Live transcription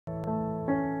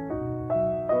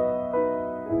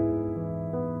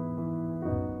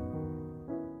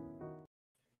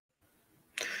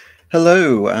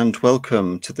Hello and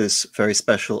welcome to this very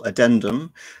special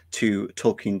addendum to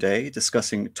Tolkien Day,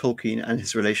 discussing Tolkien and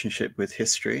his relationship with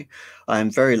history. I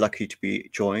am very lucky to be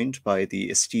joined by the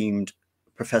esteemed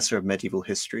Professor of Medieval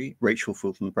History, Rachel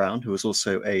Fulton Brown, who is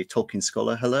also a Tolkien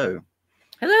scholar. Hello.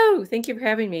 Hello, thank you for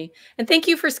having me. And thank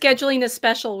you for scheduling a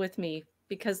special with me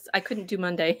because I couldn't do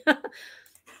Monday.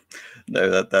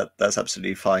 No, that's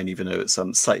absolutely fine, even though it's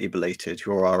slightly belated.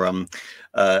 You're our in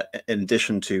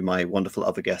addition to my wonderful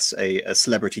other guests, a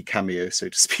celebrity cameo, so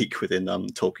to speak, within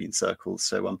Tolkien circles.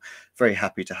 So I'm very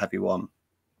happy to have you on.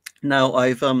 Now,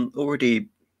 I've already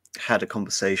had a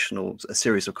conversation or a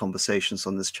series of conversations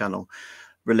on this channel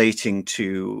relating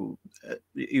to,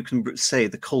 you can say,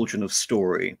 the cauldron of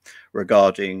story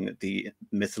regarding the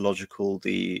mythological,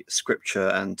 the scripture,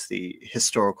 and the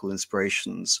historical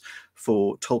inspirations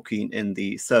for Tolkien in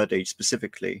the Third Age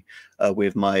specifically,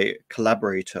 with my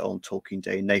collaborator on Tolkien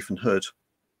Day, Nathan Hood.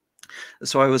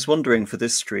 So I was wondering for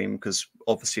this stream, because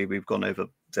obviously we've gone over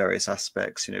various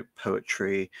aspects,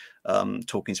 poetry,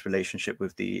 Tolkien's relationship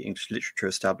with the English literature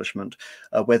establishment,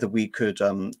 whether we could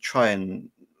try and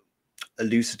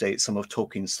elucidate some of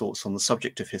Tolkien's thoughts on the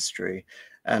subject of history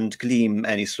and glean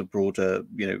any sort of broader,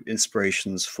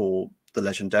 inspirations for the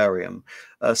legendarium.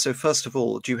 So first of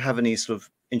all, do you have any sort of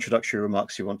introductory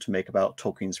remarks you want to make about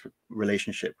Tolkien's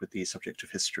relationship with the subject of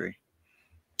history?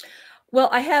 Well,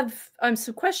 I have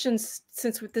some questions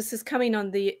since this is coming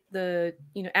on the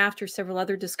after several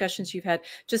other discussions you've had.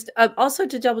 Just also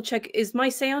to double check, is my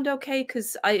sound okay?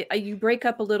 Because you break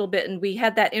up a little bit, and we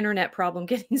had that internet problem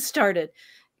getting started.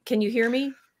 Can you hear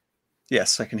me?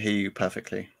 Yes, I can hear you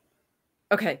perfectly.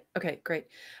 Okay, great.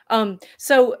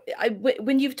 So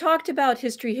when you've talked about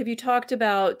history, have you talked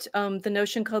about the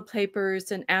Notion Club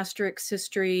papers and Asterix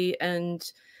history and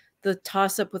the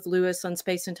toss-up with Lewis on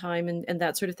space and time and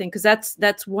that sort of thing? Because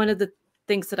that's one of the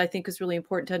things that I think is really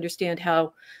important to understand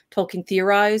how Tolkien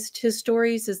theorized his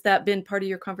stories. Has that been part of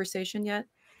your conversation yet?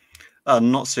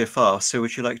 Not so far. So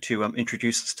would you like to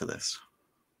introduce us to this?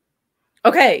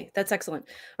 Okay, that's excellent.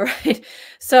 All right.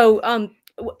 So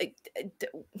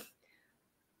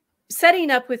setting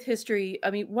up with history,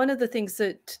 I mean, one of the things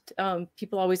that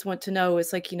people always want to know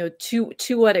is, like,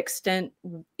 to what extent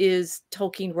is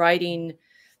Tolkien writing,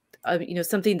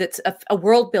 something that's a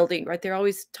world building, right? They're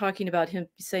always talking about him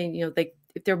saying,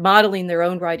 if they're modeling their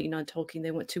own writing on Tolkien,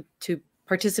 they want to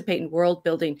participate in world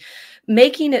building,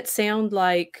 making it sound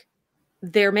like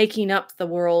they're making up the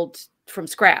world from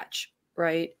scratch,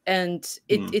 right? And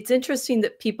it's interesting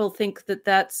that people think that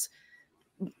that's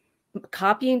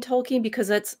copying Tolkien, because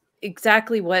that's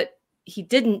exactly what he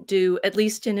didn't do, at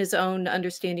least in his own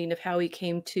understanding of how he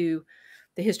came to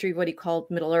the history of what he called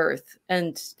Middle Earth.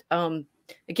 And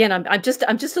again, I'm just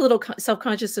a little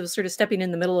self-conscious of sort of stepping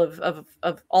in the middle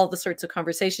of all the sorts of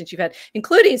conversations you've had,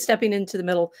 including stepping into the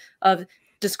middle of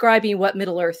describing what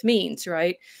Middle Earth means,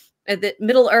 right? And that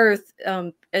Middle Earth,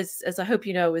 as I hope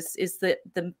you know, is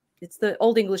it's the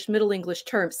Old English, Middle English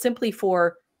term simply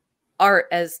for our,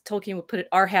 as Tolkien would put it,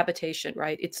 our habitation,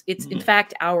 right? It's in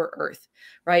fact our Earth,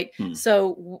 right?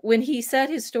 So when he said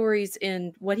his stories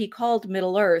in what he called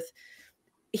Middle Earth,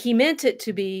 he meant it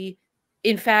to be,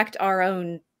 in fact, our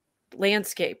own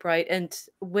landscape, right? And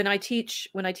when I teach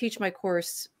my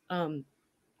course at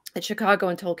Chicago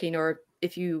and Tolkien, or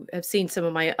if you have seen some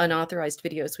of my unauthorized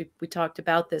videos, we talked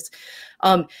about this.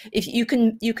 If you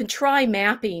can try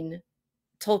mapping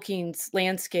Tolkien's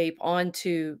landscape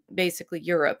onto basically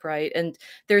Europe, right? And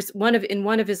there's in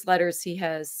one of his letters, he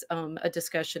has a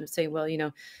discussion of saying, well,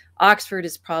 Oxford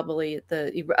is probably at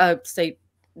the say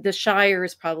the Shire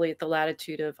is probably at the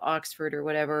latitude of Oxford or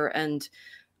whatever, and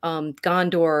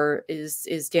Gondor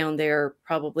is down there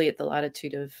probably at the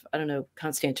latitude of, I don't know,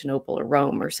 Constantinople or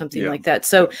Rome or something like that.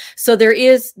 So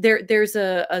there's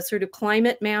a sort of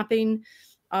climate mapping,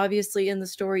 obviously, in the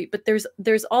story, but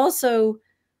there's also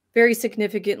very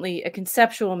significantly a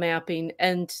conceptual mapping.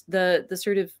 And the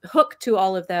sort of hook to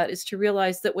all of that is to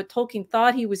realize that what Tolkien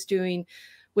thought he was doing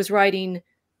was writing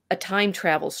a time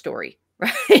travel story,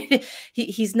 right?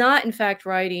 He's not, in fact,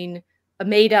 writing a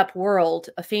made-up world,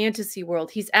 a fantasy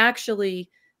world. He's actually,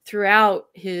 throughout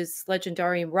his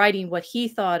legendarium, writing what he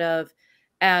thought of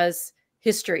as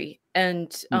history. And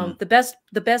the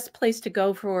best place to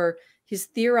go for his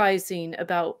theorizing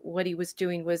about what he was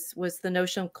doing was the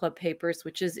Notion Club papers,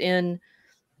 which is in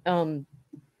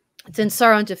it's in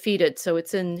Sauron Defeated, so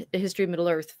it's in the History of Middle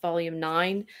Earth, Volume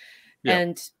 9. Yeah.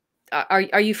 And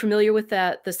are you familiar with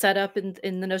that? The setup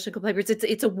in the Notion Club papers.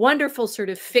 It's a wonderful sort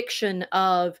of fiction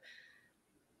of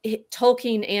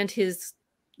Tolkien and his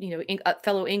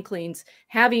fellow Inklings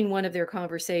having one of their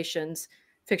conversations,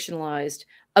 fictionalized,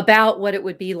 about what it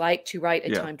would be like to write a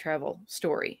Yeah. time travel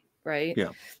story, right?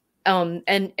 Yeah.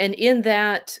 And in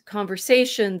that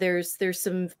conversation, there's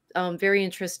some very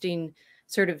interesting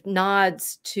sort of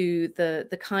nods to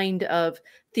the kind of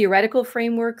theoretical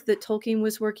framework that Tolkien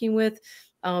was working with.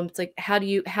 It's like,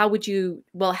 how would you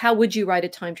write a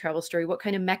time travel story? What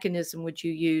kind of mechanism would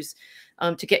you use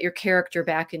to get your character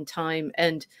back in time?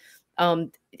 And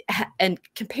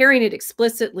comparing it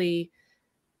explicitly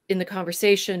in the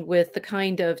conversation with the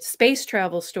kind of space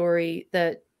travel story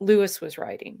that Lewis was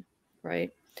writing,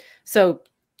 right? So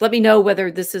let me know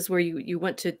whether this is where you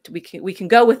want to. We can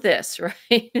go with this,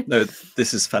 right? No,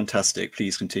 this is fantastic.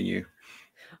 Please continue.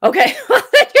 Okay,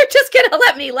 you're just gonna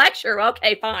let me lecture.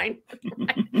 Okay, fine.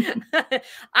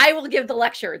 I will give the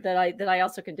lecture that I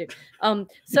also can do.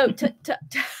 So to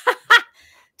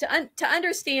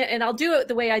understand, and I'll do it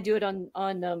the way I do it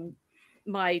on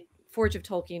my Forge of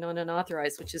Tolkien on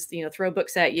Unauthorized, which is, throw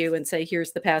books at you and say,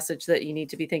 here's the passage that you need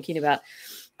to be thinking about.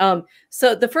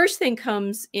 So the first thing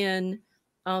comes in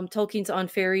Tolkien's On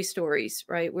Fairy Stories,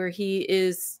 right, where he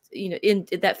is, in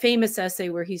that famous essay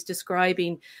where he's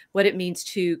describing what it means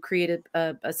to create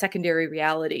a secondary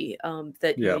reality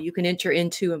that you can enter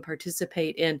into and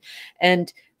participate in.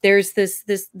 And there's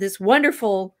this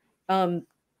wonderful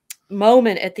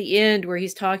moment at the end where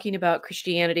he's talking about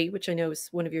Christianity, which I know is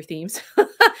one of your themes,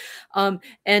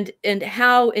 and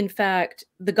how, in fact,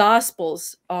 the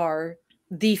Gospels are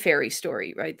the fairy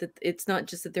story, right? That it's not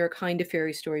just that they're a kind of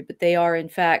fairy story, but they are, in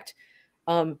fact,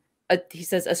 he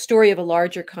says, a story of a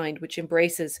larger kind, which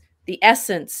embraces the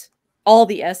essence, all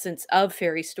the essence of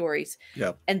fairy stories.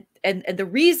 Yeah. And the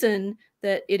reason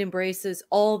that it embraces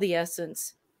all the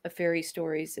essence of fairy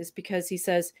stories is because he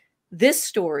says this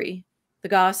story, the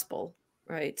gospel,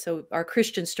 right? So our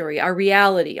Christian story, our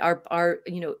reality, our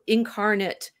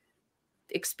incarnate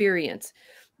experience,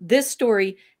 this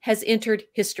story has entered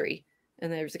history,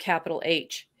 and there's a capital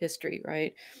H, history,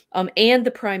 right? And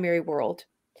the primary world.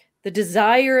 The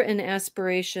desire and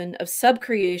aspiration of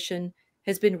subcreation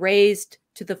has been raised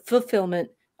to the fulfillment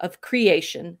of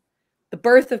creation. The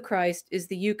birth of Christ is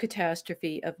the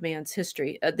eucatastrophe of man's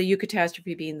history. The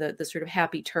eucatastrophe being the sort of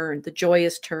happy turn, the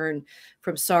joyous turn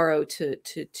from sorrow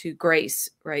to grace,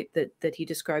 right? That he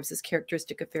describes as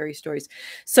characteristic of fairy stories.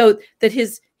 So that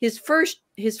his first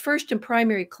and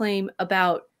primary claim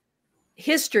about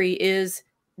history is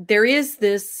there is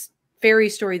this fairy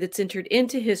story that's entered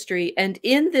into history, and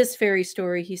in this fairy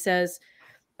story, he says,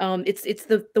 it's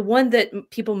the one that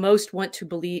people most want to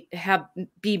believe,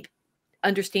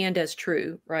 understand as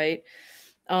true, right?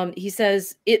 He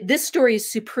says this story is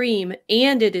supreme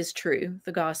and it is true,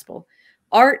 the gospel.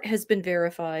 Art has been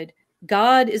verified.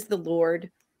 God is the Lord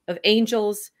of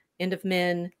angels and of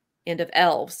men and of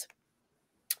elves.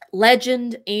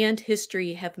 Legend and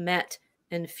history have met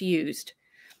and fused.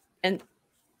 And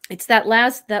it's that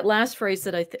last phrase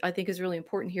that I think is really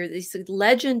important here. They said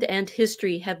legend and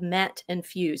history have met and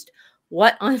fused.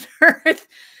 What on earth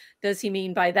does he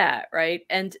mean by that, right?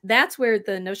 And that's where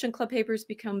the Notion Club papers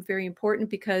become very important,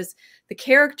 because the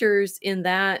characters in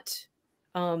that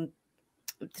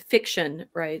fiction,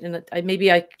 right? And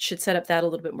maybe I should set up that a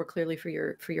little bit more clearly for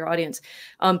your audience,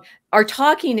 are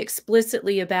talking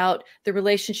explicitly about the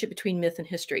relationship between myth and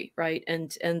history, right?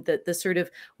 And the sort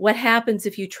of what happens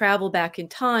if you travel back in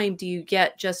time. Do you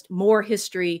get just more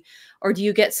history, or do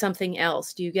you get something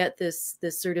else? Do you get this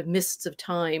sort of mists of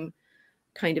time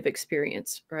kind of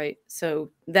experience, right?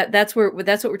 So that's what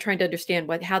we're trying to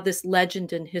understand, how this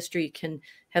legend and history can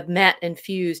have met and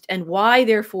fused, and why,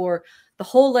 therefore, the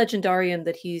whole legendarium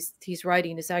that he's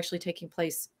writing is actually taking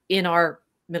place in our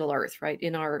Middle Earth, right?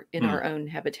 In our own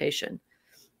habitation,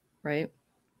 right?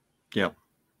 Yeah.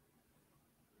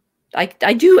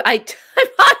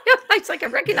 It's like I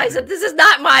recognize that this is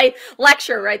not my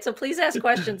lecture, right? So please ask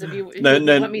questions if you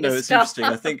want me to it's stop. interesting.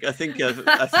 I think if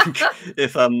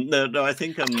I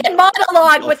think I can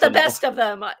monologue with the best of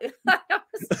them.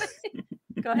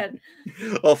 Go ahead.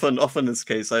 Often in this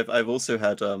case, I've also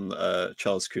had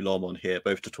Charles Coulomb on here,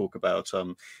 both to talk about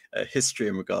history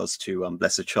in regards to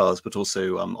Blessed Charles, but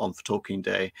also on for Talking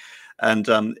Day. And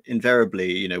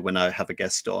invariably, when I have a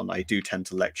guest on, I do tend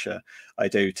to lecture. I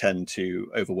do tend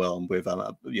to overwhelm with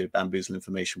bamboozle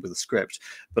information with a script.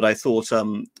 But I thought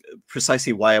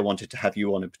precisely why I wanted to have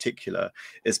you on in particular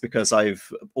is because I've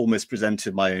almost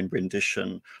presented my own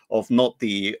rendition of not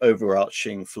the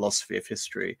overarching philosophy of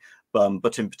history,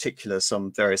 but in particular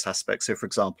some various aspects. So, for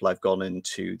example, I've gone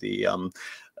into the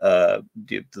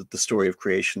the story of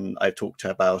creation. I talked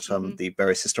about Mm-hmm. the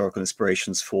various historical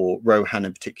inspirations for Rohan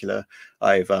in particular.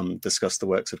 I've discussed the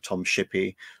works of Tom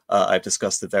Shippey. I've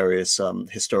discussed the various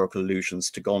historical allusions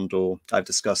to Gondor. I've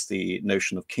discussed the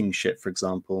notion of kingship, for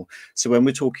example. So when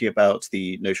we're talking about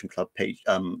the Notion Club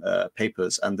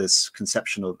papers and this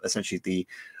conception of essentially the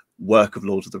work of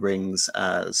Lord of the Rings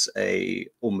as a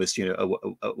almost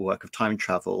a work of time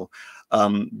travel,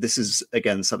 this is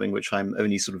again something which I'm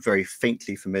only sort of very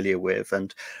faintly familiar with,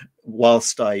 and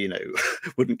whilst I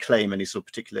wouldn't claim any sort of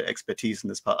particular expertise in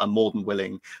this part, I'm more than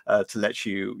willing to let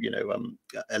you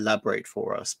elaborate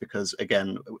for us, because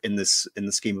again in the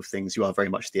scheme of things you are very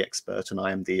much the expert and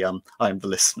I am the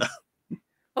listener.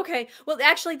 Okay, well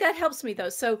actually that helps me though.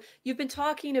 So you've been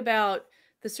talking about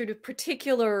the sort of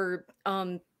particular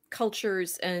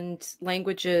cultures and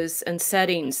languages and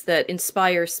settings that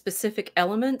inspire specific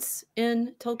elements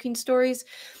in Tolkien stories.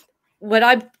 What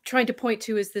I'm trying to point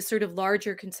to is this sort of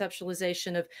larger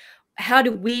conceptualization of how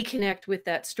do we connect with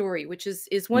that story, which is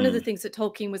one of the things that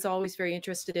Tolkien was always very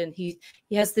interested in. He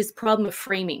has this problem of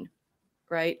framing,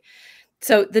 right?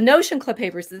 So the Notion Club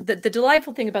papers, the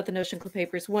delightful thing about the Notion Club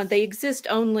papers, one, they exist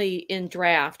only in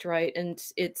draft, right? And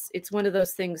it's one of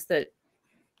those things that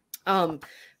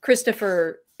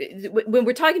Christopher, when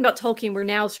we're talking about Tolkien, we're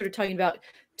now sort of talking about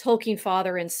Tolkien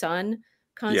father and son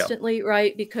constantly,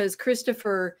 right? Because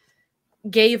Christopher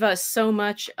gave us so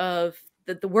much of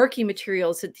the working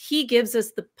materials that he gives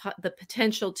us the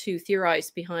potential to theorize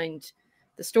behind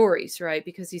the stories, right?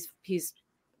 Because he's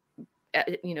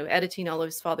editing all of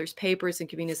his father's papers and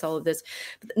giving us all of this.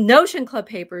 But the Notion Club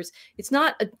papers, it's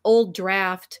not an old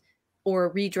draft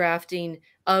or redrafting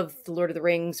of the Lord of the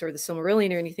Rings or the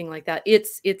Silmarillion or anything like that.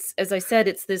 It's as I said,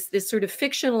 it's this sort of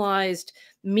fictionalized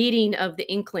meeting of the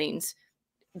Inklings,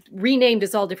 renamed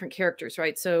as all different characters,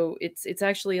 right? So it's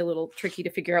actually a little tricky to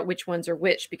figure out which ones are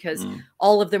which, because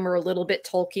all of them are a little bit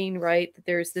Tolkien, right?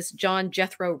 There's this John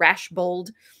Jethro Rashbold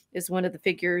is one of the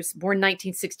figures, born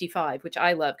 1965, which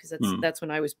I love because that's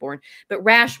when I was born. But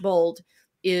Rashbold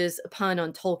is a pun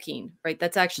on Tolkien, right?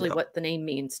 That's actually what the name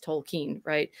means, Tolkien,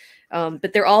 right?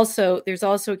 But there's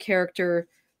also a character,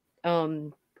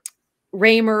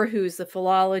 Raymer, who's a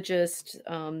philologist,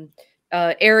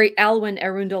 Alwyn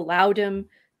Arundel Loudon,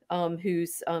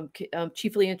 who's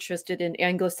chiefly interested in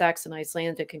Anglo-Saxon,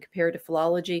 Icelandic, and comparative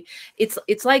philology.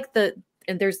 It's like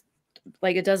and there's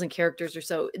like a dozen characters or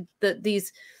so.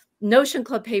 These Notion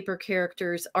Club paper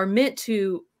characters are meant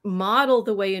to model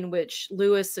the way in which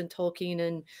Lewis and Tolkien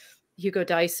and Hugo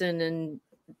Dyson and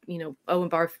Owen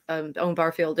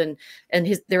Barfield and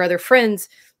their other friends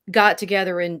got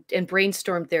together and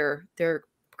brainstormed their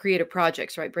creative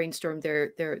projects, right? Brainstormed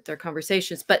their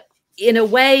conversations. But in a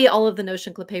way, all of the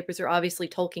Notion Club papers are obviously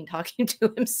Tolkien talking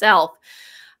to himself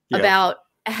about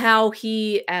how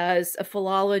he, as a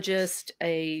philologist,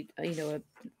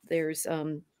 there's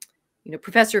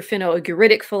Professor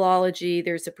Finno-Ugaritic philology.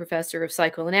 There's a professor of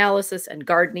psychoanalysis and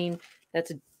gardening.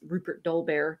 That's Rupert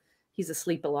Dolbear. He's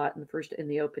asleep a lot in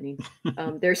the opening.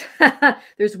 There's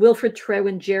Wilfred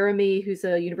Trewin Jeremy, who's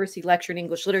a university lecturer in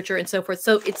English literature and so forth.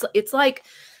 So it's like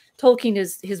Tolkien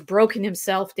has broken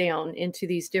himself down into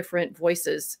these different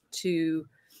voices to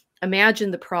imagine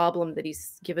the problem that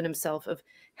he's given himself of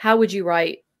how would you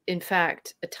write, in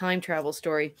fact, a time travel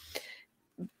story.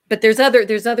 But there's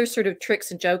other sort of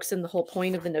tricks and jokes in the whole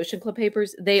point of the Notion Club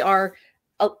papers. They are,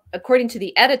 according to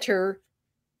the editor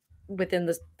within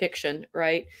the fiction,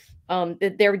 right?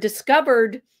 They're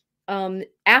discovered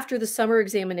after the summer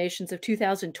examinations of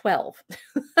 2012,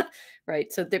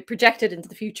 right? So they're projected into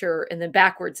the future and then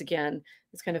backwards again.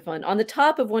 It's kind of fun. On the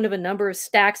top of one of a number of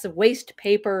stacks of waste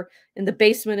paper in the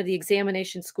basement of the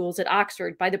examination schools at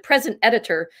Oxford by the present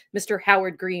editor, Mr.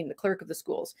 Howard Green, the clerk of the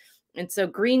schools. And so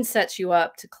Green sets you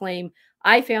up to claim,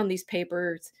 I found these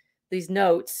papers, these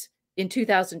notes in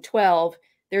 2012.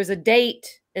 There's a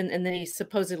date, and then he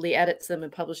supposedly edits them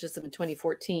and publishes them in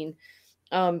 2014.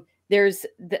 There's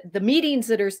the meetings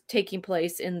that are taking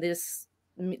place in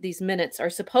these minutes are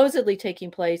supposedly taking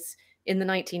place in the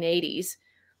 1980s,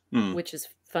 which is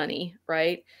funny,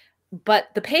 right? But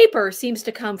the paper seems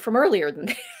to come from earlier than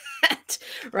that,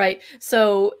 right?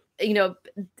 So,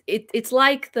 it's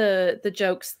like the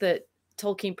jokes that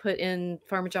Tolkien put in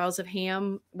Farmer Giles of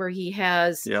Ham, where he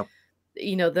has,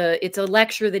 it's a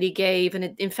lecture that he gave,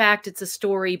 and in fact, it's a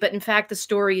story. But in fact, the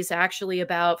story is actually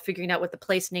about figuring out what the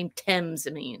place name Thames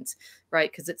means,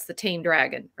 right? Because it's the tame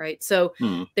dragon, right? So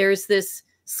there's this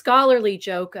scholarly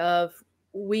joke of,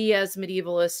 we as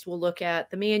medievalists will look at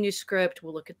the manuscript,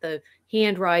 we'll look at the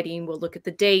handwriting, we'll look at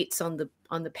the dates on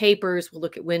the papers, we'll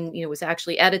look at when it was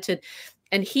actually edited.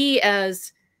 And he,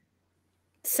 as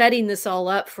setting this all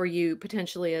up for you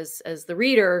potentially as the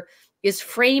reader is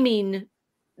framing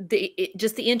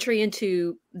just the entry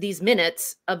into these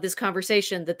minutes of this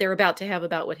conversation that they're about to have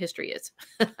about what history is.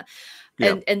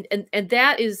 Yeah. And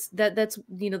that's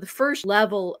the first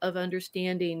level of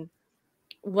understanding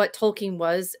what Tolkien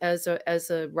was as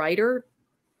a writer,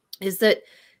 is that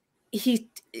he,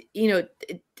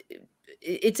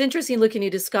 it's interesting looking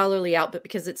at his scholarly output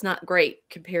because it's not great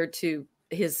compared to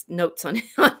his notes on,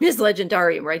 on his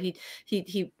legendarium, right?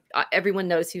 He everyone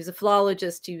knows he was a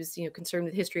philologist. He was, concerned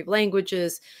with history of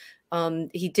languages.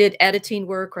 He did editing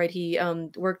work, right? He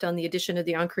worked on the edition of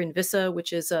the Anchorin Vissa,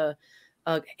 which is a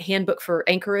handbook for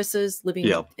anchoresses living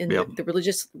in the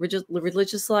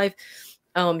religious life.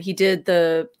 He did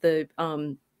the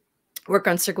work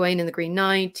on Sir Gawain and the Green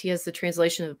Knight. He has the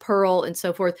translation of Pearl and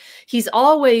so forth. He's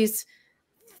always,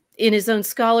 in his own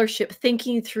scholarship,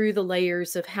 thinking through the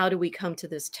layers of how do we come to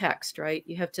this text, right?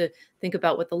 You have to think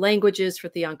about what the language is for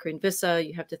the Anchorin Vissa.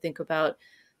 You have to think about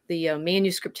the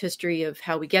manuscript history of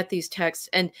how we get these texts.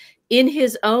 And in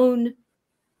his own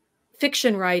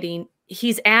fiction writing,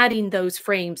 he's adding those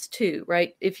frames too,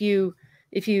 right? If you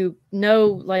know,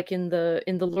 like in the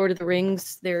Lord of the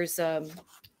Rings, there's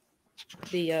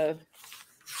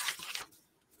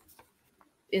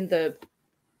in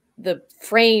the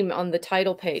frame on the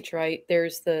title page, right?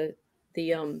 There's the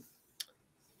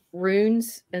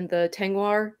runes and the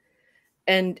Tengwar,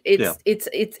 and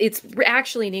it's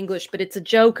actually in English, but it's a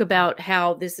joke about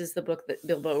how this is the book that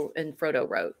Bilbo and Frodo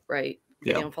wrote, right?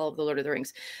 The Downfall of the Lord of the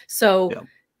Rings. So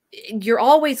you're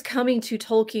always coming to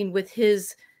Tolkien with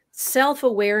his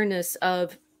self-awareness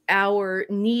of our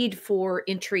need for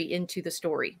entry into the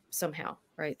story somehow,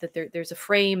 right? That there's a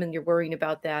frame and you're worrying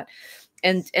about that.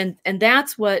 And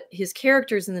that's what his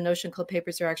characters in the Notion Club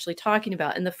papers are actually talking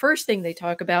about. And the first thing they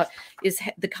talk about is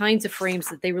the kinds of frames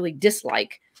that they really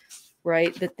dislike,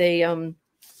 right? That they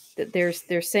that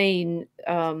they're saying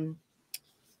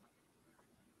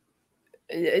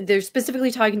they're specifically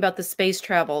talking about the space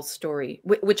travel story,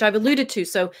 which I've alluded to.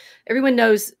 So everyone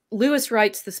knows Lewis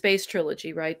writes the space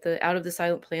trilogy, right? The Out of the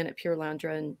Silent Planet, Pure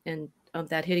Landra, and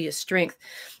That Hideous Strength.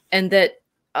 And that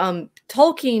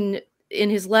Tolkien in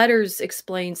his letters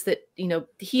explains that,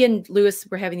 he and Lewis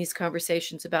were having these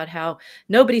conversations about how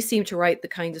nobody seemed to write the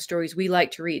kinds of stories we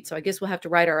like to read. So I guess we'll have to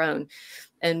write our own.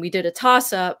 And we did a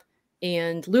toss up,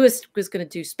 and Lewis was going to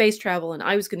do space travel and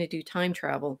I was going to do time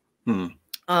travel.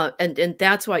 And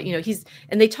that's why,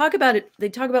 and they talk about it. They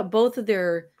talk about both of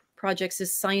their projects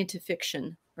as scientific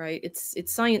fiction, right? It's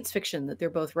science fiction that they're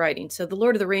both writing. So the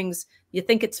Lord of the Rings, you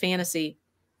think it's fantasy.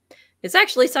 It's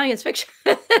actually science fiction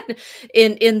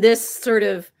in this sort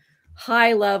of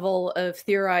high level of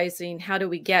theorizing. How do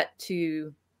we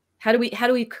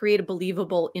create a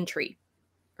believable entry,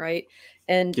 right?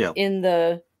 And in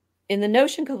the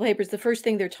Notion Club papers, the first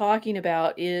thing they're talking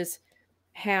about is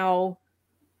how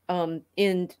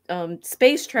in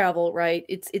space travel, right?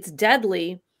 It's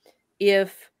deadly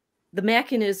if the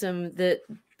mechanism that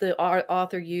the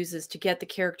author uses to get the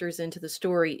characters into the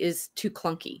story is too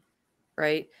clunky,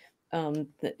 right? And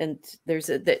there's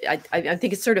I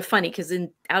think it's sort of funny because in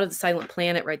Out of the Silent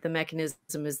Planet, right, the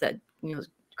mechanism is that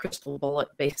crystal bullet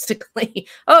basically.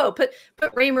 Oh, put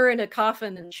Raymer in a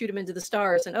coffin and shoot him into the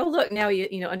stars, and oh look, now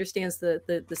he understands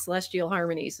the celestial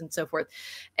harmonies and so forth.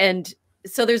 And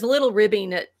so there's a little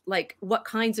ribbing at like what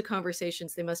kinds of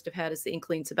conversations they must have had as the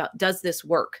Inklings about, does this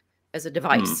work as a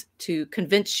device to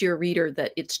convince your reader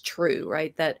that it's true,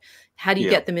 right? That how do you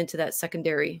get them into that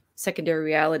secondary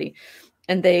reality?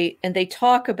 And they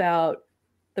talk about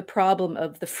the problem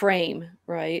of the frame,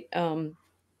 right?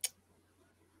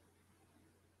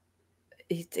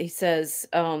 He says,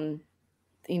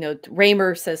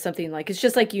 Raymer says something like, it's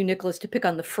just like you, Nicholas, to pick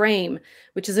on the frame,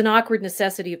 which is an awkward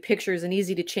necessity of pictures and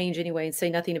easy to change anyway and say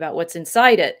nothing about what's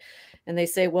inside it. And they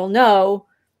say, well, no,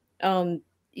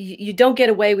 you don't get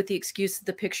away with the excuse that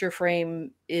the picture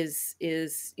frame is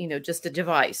just a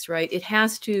device, right? It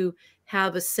has to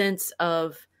have a sense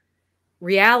of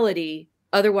reality.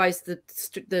 Otherwise,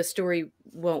 the story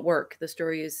won't work. The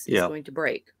story is going to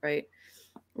break, right?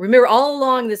 Remember, all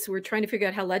along this, we're trying to figure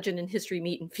out how legend and history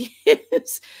meet and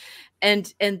fuse.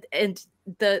 and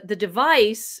the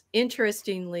device,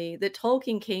 interestingly, that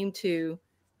Tolkien came to,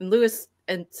 and Lewis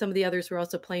and some of the others were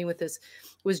also playing with this,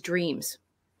 was dreams,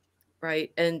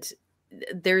 right? And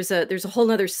there's a whole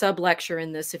nother sub lecture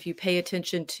in this if you pay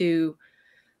attention to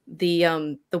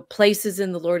the places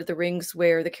in the Lord of the Rings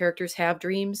where the characters have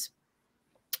dreams,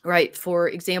 right? For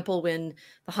example, when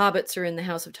the hobbits are in the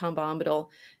house of Tom Bombadil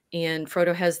and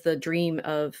Frodo has the dream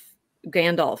of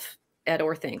Gandalf at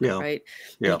Orthanc, right?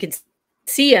 You can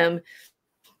see him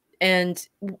And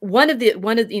one of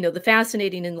the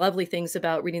fascinating and lovely things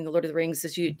about reading the Lord of the Rings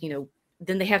is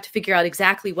then they have to figure out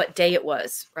exactly what day it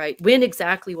was, right? When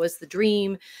exactly was the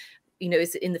dream?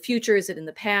 Is it in the future? Is it in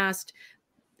the past?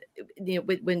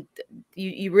 When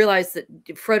you realize that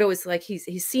Frodo is like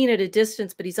he's seen at a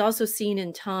distance, but he's also seen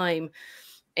in time.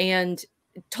 And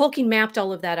Tolkien mapped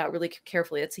all of that out really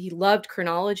carefully. He loved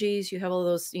chronologies. You have all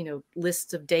those,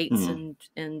 lists of dates Mm.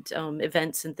 and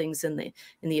events and things in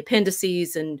the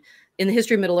appendices, and in the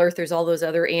history of Middle Earth, there's all those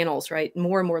other annals, right?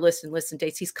 More and more lists and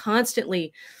dates. He's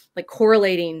constantly like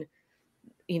correlating,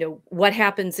 what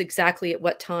happens exactly at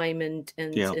what time,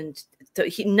 Yeah. and so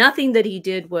nothing that he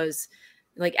did was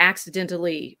like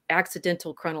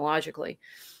accidental chronologically.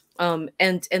 And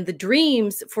the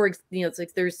dreams, it's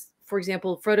like there's, for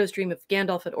example, Frodo's dream of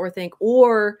Gandalf at Orthanc,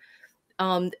 or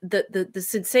the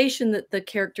sensation that the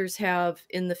characters have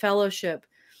in the Fellowship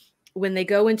when they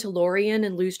go into Lorien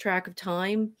and lose track of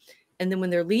time, and then when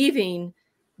they're leaving,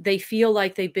 they feel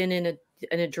like they've been in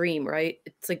a dream, right?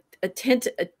 It's like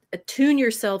attune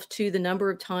yourself to the number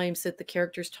of times that the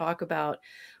characters talk about,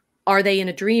 are they in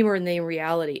a dream or are they in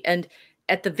reality? And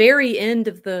at the very end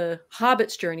of the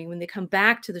Hobbit's journey, when they come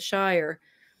back to the Shire,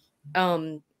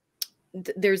 um,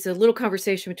 there's a little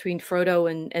conversation between Frodo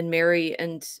and Merry,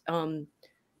 and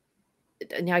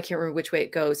now I can't remember which way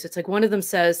it goes. It's like one of them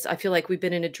says, "I feel like we've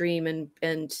been in a dream and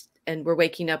we're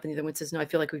waking up," and the other one says, "No, I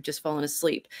feel like we've just fallen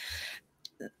asleep."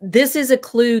 This is a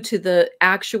clue to the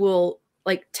actual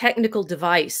like technical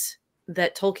device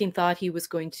that Tolkien thought he was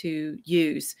going to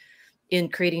use in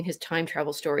creating his time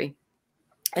travel story.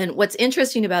 And what's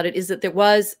interesting about it is that there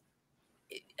was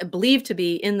believed to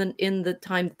be in the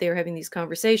time that they were having these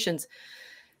conversations,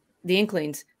 the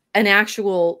Inklings, an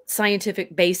actual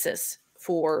scientific basis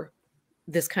for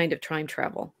this kind of time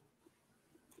travel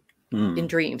in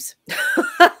dreams.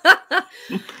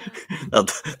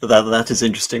 That is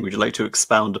interesting. Would you like to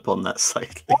expound upon that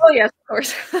slightly? Oh yes, of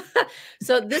course.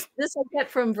 So this I get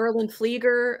from Verlyn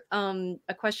Flieger,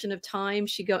 A Question of Time.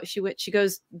 She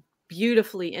goes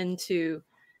beautifully into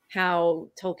how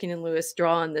Tolkien and Lewis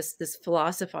draw on this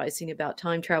philosophizing about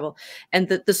time travel. And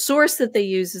the source that they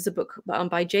use is a book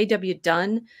by J.W.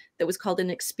 Dunn that was called An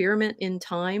Experiment in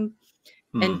Time.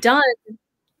 And Dunn,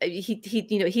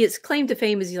 he has claimed to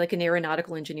fame as like an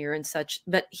aeronautical engineer and such,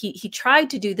 but he tried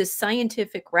to do this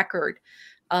scientific record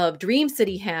of dreams that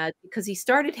he had, because he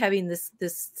started having this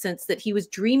sense that he was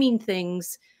dreaming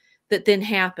things that then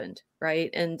happened, right?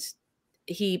 And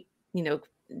he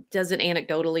does it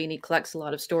anecdotally, and he collects a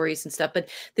lot of stories and stuff, but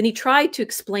then he tried to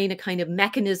explain a kind of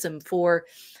mechanism for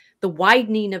the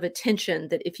widening of attention,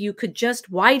 that if you could just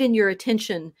widen your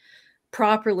attention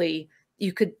properly,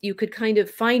 you could kind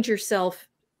of find yourself.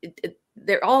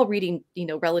 They're all reading,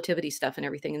 relativity stuff and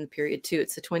everything in the period too.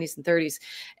 It's the 20s and 30s,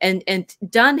 and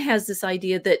Dunn has this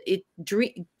idea that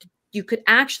you could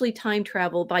actually time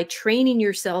travel by training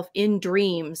yourself in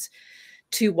dreams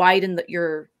to widen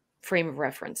your frame of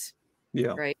reference.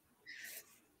 Yeah. Right.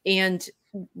 And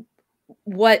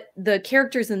what the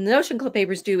characters in the Notion Club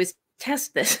papers do is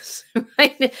test this,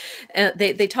 right?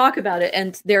 They talk about it,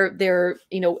 and they're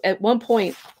at one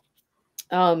point,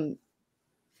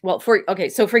 well,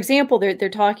 so for example, they're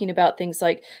talking about things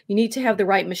like you need to have the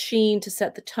right machine to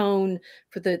set the tone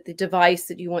for the device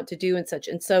that you want to do and such.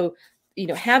 And so,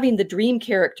 having the dream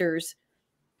characters,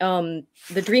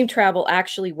 the dream travel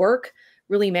actually work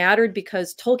really mattered,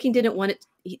 because Tolkien didn't want it.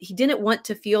 He didn't want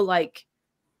to feel like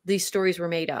these stories were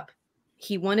made up.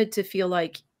 He wanted to feel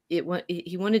like he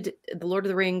wanted the Lord of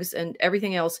the Rings and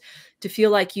everything else to feel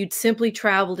like you'd simply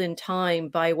traveled in time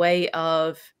by way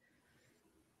of,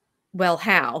 well,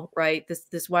 how, right?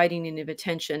 This widening of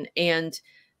attention, and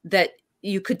that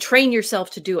you could train yourself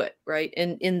to do it, right?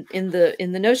 And in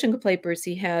the Notion papers,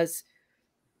 he has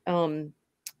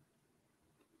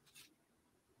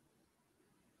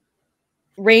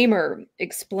Raymer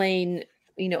explain,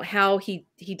 how he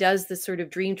does this sort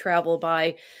of dream travel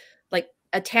by like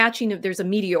attaching there's a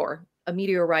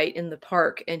meteorite in the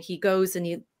park, and he goes and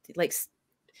he like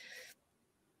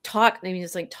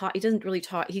it's like talk. He doesn't really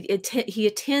talk. He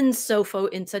attends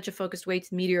in such a focused way to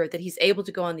the meteor that he's able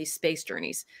to go on these space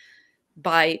journeys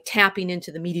by tapping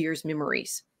into the meteor's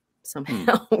memories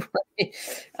somehow. Right?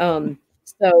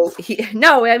 So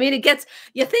no, I mean, it gets,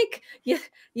 you think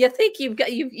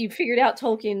you've figured out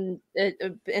Tolkien,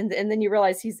 and then you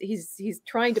realize he's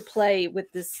trying to play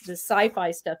with this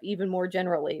sci-fi stuff even more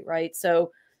generally, right?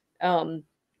 So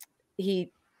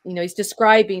he he's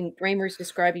describing, Raymer's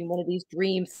describing one of these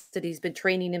dreams that he's been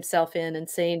training himself in, and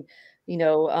saying,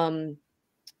 that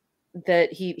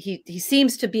he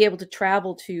seems to be able to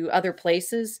travel to other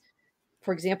places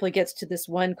For example, he gets to this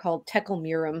one called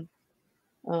Tekelmirum.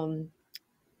 Um,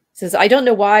 Says, I don't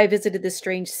know why I visited this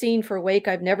strange scene for a wake.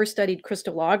 I've never studied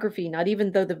crystallography, not even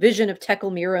though the vision of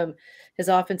Tekelmirum has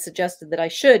often suggested that I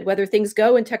should. Whether things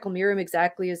go in Tekelmirum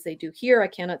exactly as they do here, I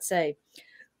cannot say.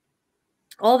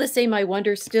 All the same, I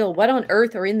wonder still, what on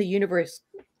earth or in the universe,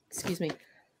 excuse me,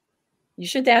 you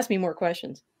should ask me more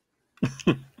questions,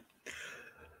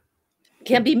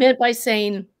 can be meant by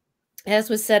saying, as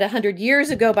was said 100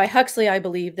 years ago by Huxley, I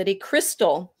believe, that a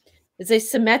crystal is a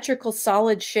symmetrical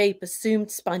solid shape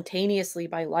assumed spontaneously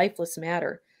by lifeless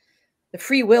matter. The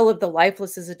free will of the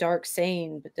lifeless is a dark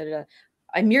saying, but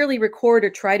I merely record or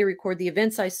try to record the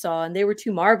events I saw, and they were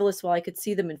too marvelous while I could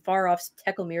see them in far off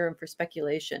Tekelmirum for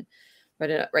speculation.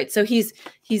 Right. So he's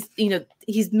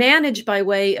managed by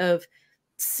way of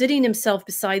sitting himself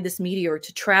beside this meteor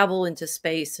to travel into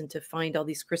space and to find all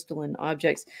these crystalline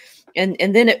objects. And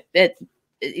then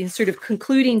in sort of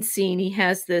concluding scene, he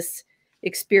has this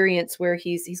experience where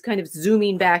he's kind of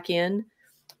zooming back in,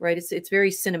 right? It's very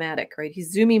cinematic, right?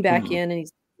 He's zooming back in and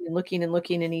he's looking and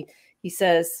looking, and he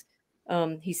says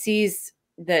he sees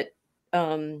that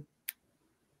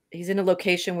he's in a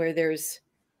location where there's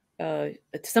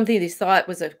something that he thought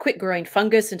was a quick growing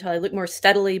fungus until I looked more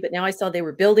steadily, but now I saw they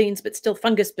were buildings, but still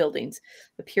fungus buildings,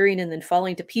 appearing and then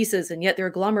falling to pieces, and yet their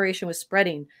agglomeration was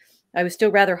spreading. I was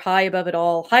still rather high above it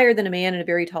all, higher than a man in a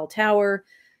very tall tower.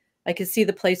 I could see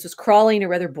the place was crawling or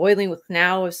rather boiling with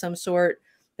now of some sort.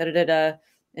 And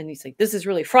he's like, this is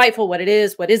really frightful. What it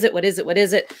is? What is it? What is it? What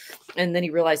is it? And then he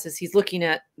realizes he's looking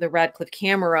at the Radcliffe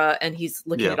camera and he's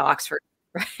looking at Oxford,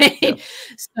 right? Yeah.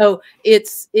 So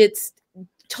it's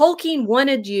Tolkien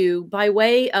wanted you, by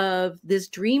way of this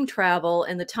dream travel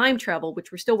and the time travel,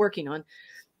 which we're still working on,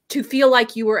 to feel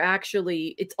like you were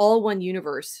actually, it's all one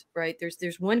universe, right?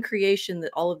 There's one creation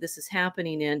that all of this is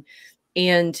happening in.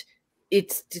 And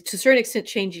it's to a certain extent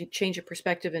change of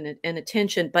perspective and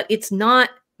attention, but it's not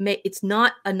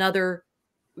another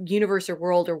universe or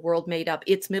world made up.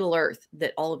 It's Middle Earth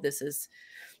that all of this is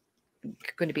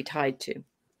going to be tied to.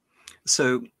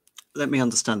 So let me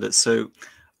understand it. So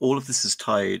all of this is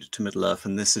tied to Middle Earth,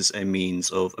 and this is a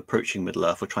means of approaching Middle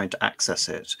Earth or trying to access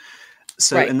it.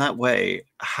 So in that way,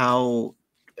 how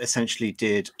essentially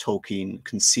did Tolkien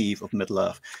conceive of Middle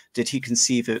Earth? Did he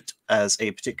conceive it as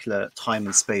a particular time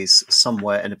and space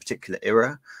somewhere in a particular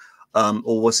era?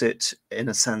 Or was it, in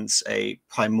a sense, a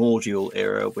primordial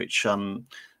era which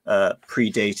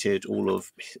predated all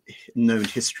of known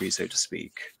history, so to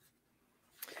speak?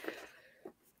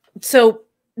 So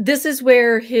this is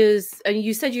where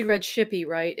you said you read Shippey,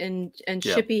 right? And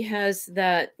Shippey has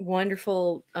that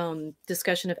wonderful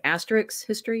discussion of Asterix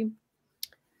history,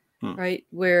 right?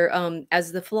 Where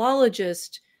as the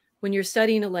philologist, when you're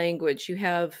studying a language, you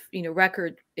have,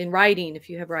 record in writing. If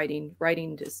you have writing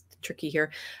is tricky here.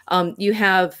 You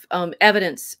have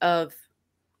evidence of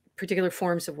particular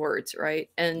forms of words, right?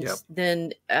 And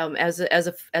then as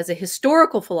a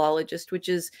historical philologist, which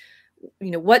is,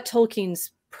 what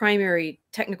Tolkien's primary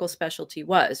technical specialty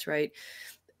was, right?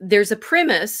 There's a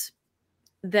premise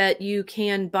that you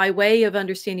can, by way of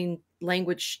understanding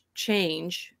language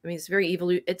change. I mean, it's very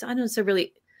Tolkien's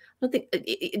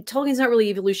not really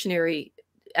evolutionary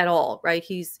at all, right?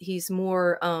 He's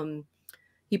more,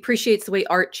 he appreciates the way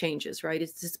art changes, right?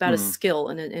 It's just about a skill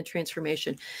and a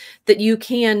transformation that you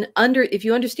can if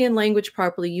you understand language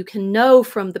properly, you can know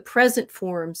from the present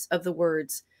forms of the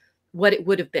words what it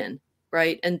would have been,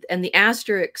 right? And the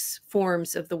Asterix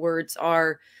forms of the words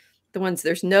are the ones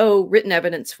there's no written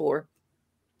evidence for.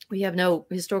 We have no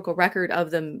historical record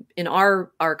of them in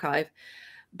our archive,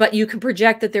 but you can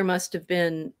project that there must have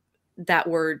been that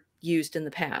word used in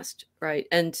the past, right?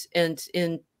 And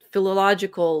in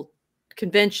philological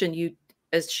convention, you,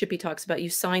 as Shippey talks about, you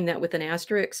sign that with an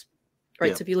asterisk, right?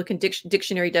 Yeah. So if you look in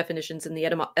dictionary definitions in the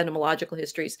etymological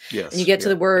histories, and you get to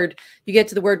the word,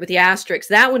 with the asterisk,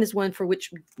 that one is one for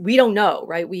which we don't know,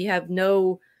 right? We have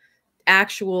no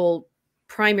actual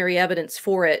primary evidence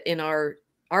for it in our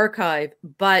archive,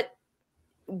 but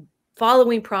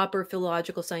following proper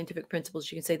philological scientific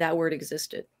principles, you can say that word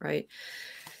existed, right?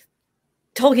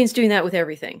 Tolkien's doing that with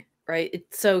everything, right?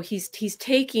 So he's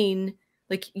taking,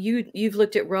 like you've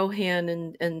looked at Rohan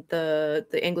and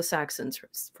the Anglo-Saxons,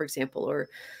 for example, or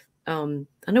I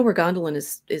know where Gondolin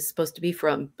is supposed to be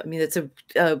from. I mean, it's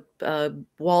a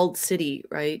walled city,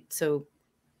 right? So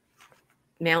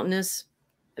mountainous.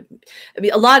 I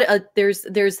mean, a lot of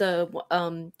there's a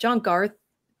John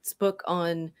Garth's book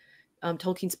on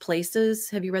Tolkien's places.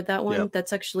 Have you read that one? Yep.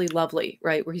 That's actually lovely,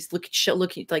 right? Where he's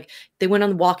looking like they went on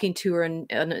the walking tour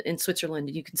in Switzerland,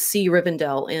 and you can see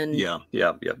Rivendell in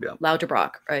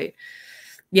Lauterbach, right?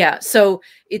 Yeah, so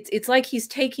it's like he's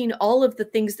taking all of the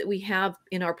things that we have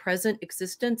in our present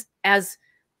existence as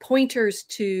pointers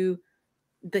to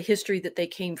the history that they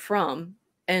came from.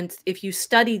 And if you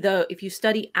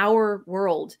study our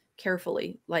world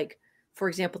carefully, like for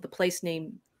example, the place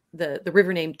name, the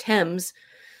river name Thames,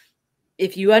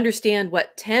 if you understand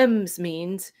what Thames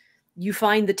means, you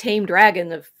find the tame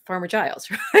dragon of Farmer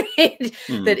Giles, right?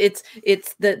 That Mm.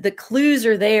 it's the clues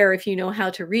are there if you know how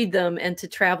to read them and to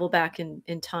travel back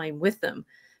in time with them,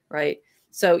 right?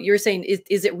 So you're saying,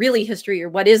 is it really history or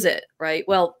what is it, right?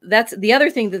 Well, that's the other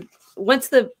thing, that once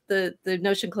the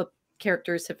Notion Club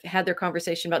characters have had their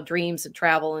conversation about dreams and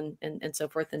travel and so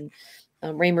forth, and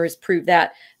Raymer has proved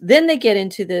that, then they get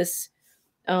into this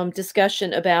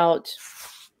discussion about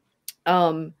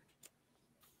um,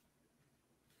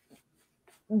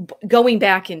 going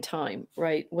back in time,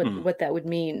 right? What that would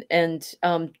mean. And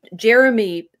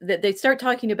Jeremy, that they start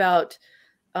talking about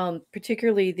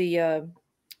particularly the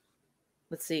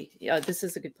let's see, this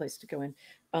is a good place to go in.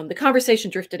 The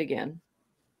conversation drifted again,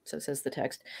 so says the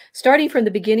text. Starting from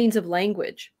the beginnings of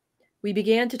language, we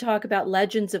began to talk about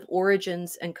legends of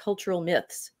origins and cultural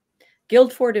myths.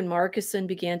 Guildford and Markison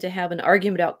began to have an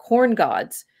argument about corn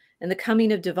gods and the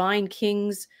coming of divine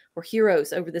kings or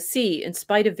heroes over the sea, in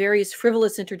spite of various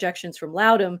frivolous interjections from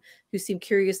Loudham, who seemed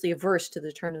curiously averse to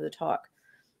the turn of the talk.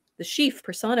 The sheaf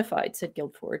personified, said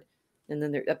Guildford. And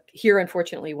then here,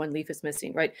 unfortunately, one leaf is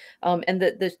missing, right? And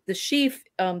the sheaf,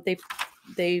 they've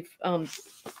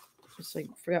just like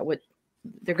forgot what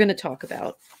they're going to talk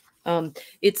about.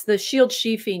 It's the shield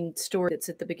sheafing story that's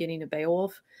at the beginning of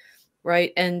Beowulf,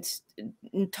 right? And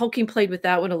Tolkien played with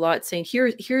that one a lot, saying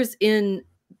here's in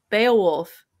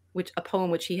Beowulf, which a poem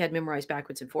which he had memorized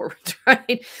backwards and forwards,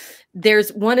 right?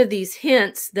 There's one of these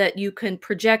hints that you can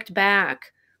project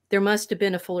back. There must have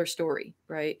been a fuller story,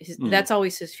 right? That's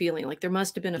always his feeling, like there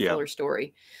must have been a fuller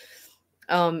story.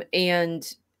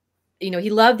 And he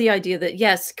loved the idea that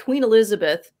yes, Queen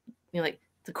Elizabeth, like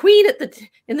the queen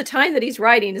in the time that he's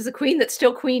writing is the queen that's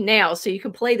still queen now. So you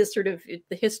can play this sort of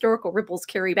the historical ripples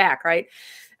carry back, right?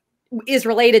 Is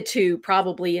related to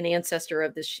probably an ancestor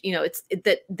of this, it's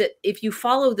that if you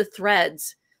follow the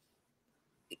threads,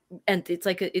 and it's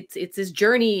like it's this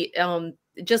journey,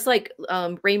 just like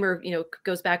Raymer,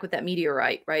 goes back with that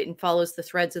meteorite, right, and follows the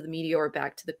threads of the meteor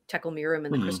back to the Tekle Miram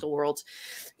and the crystal worlds.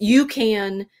 You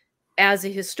can, as a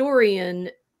historian,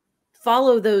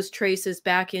 follow those traces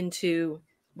back into,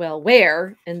 well,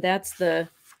 where, and that's the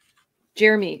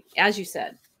Jeremy, as you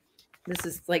said, this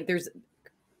is like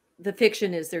the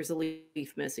fiction is there's a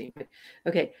leaf missing.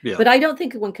 Okay. Yeah. But I don't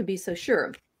think one can be so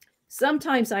sure.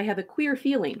 Sometimes I have a queer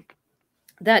feeling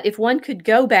that if one could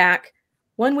go back,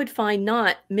 one would find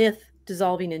not myth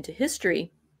dissolving into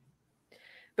history,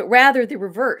 but rather the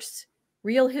reverse,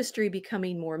 real history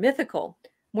becoming more mythical,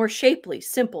 more shapely,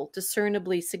 simple,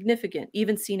 discernibly significant,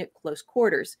 even seen at close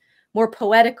quarters, more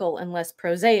poetical and less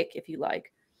prosaic, if you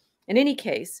like. In any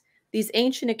case, these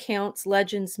ancient accounts,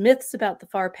 legends, myths about the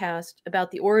far past, about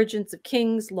the origins of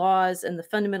kings, laws, and the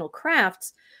fundamental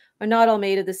crafts are not all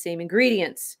made of the same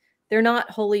ingredients. They're not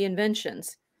wholly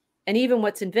inventions. And even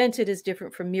what's invented is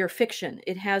different from mere fiction.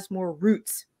 It has more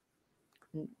roots.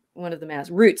 One of them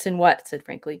asked, roots in what? Said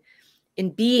frankly.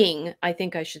 In being, I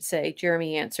think I should say,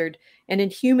 Jeremy answered, and in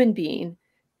human being,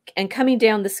 and coming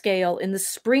down the scale in the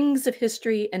springs of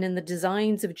history and in the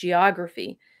designs of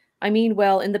geography. I mean,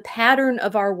 well, in the pattern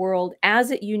of our world as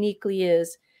it uniquely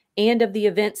is, and of the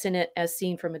events in it as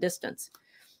seen from a distance.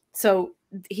 So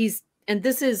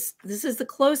this is the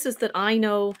closest that I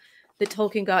know that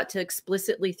Tolkien got to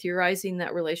explicitly theorizing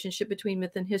that relationship between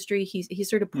myth and history. He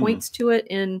sort of points to it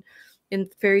in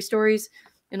fairy stories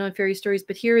and on fairy stories,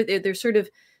 but here they're sort of,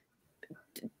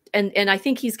 and I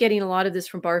think he's getting a lot of this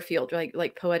from Barfield,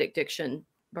 like poetic diction.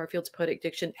 Barfield's poetic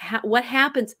diction. What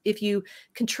happens if you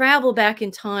can travel back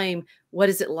in time? What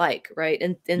is it like, right?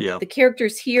 And the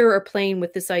characters here are playing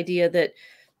with this idea that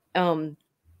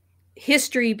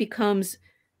history becomes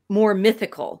more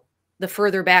mythical the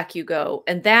further back you go,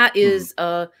 and that is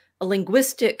a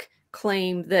linguistic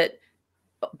claim that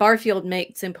Barfield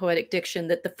makes in poetic diction.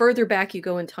 That the further back you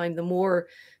go in time, the more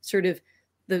sort of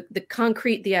the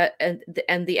concrete, and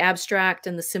the abstract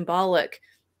and the symbolic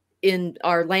in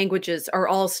our languages are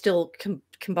all still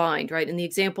combined, right? And the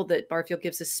example that Barfield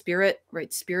gives is spirit,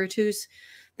 right? Spiritus,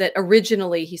 that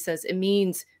originally he says it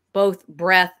means both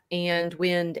breath and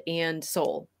wind and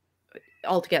soul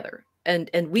all together.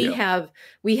 And we have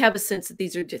a sense that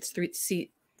these are just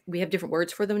we have different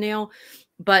words for them now,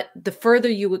 but the further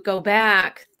you would go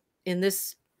back in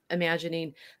this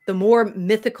imagining, the more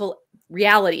mythical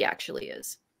reality actually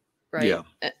is, right?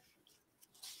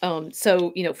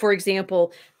 So, for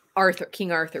example,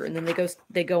 King Arthur, and then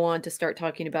they go on to start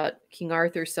talking about King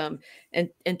Arthur some, and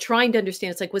trying to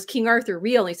understand. It's like, was King Arthur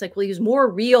real? And he's like, well, he's more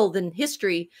real than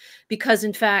history, because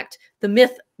in fact, the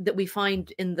myth that we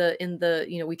find in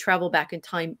the we travel back in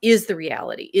time is the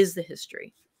reality, is the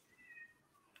history.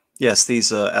 Yes,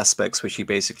 these are aspects which he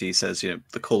basically says,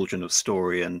 the cauldron of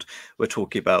story, and we're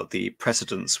talking about the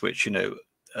precedents which a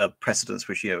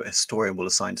historian will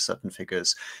assign to certain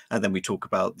figures, and then we talk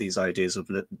about these ideas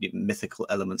of mythical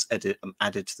elements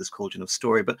added to this cauldron of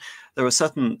story. But there are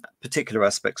certain particular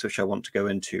aspects which I want to go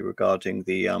into regarding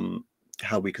the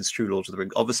how we construe Lord of the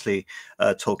Rings. Obviously,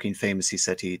 Tolkien famously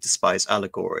said he despised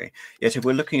allegory. Yet, if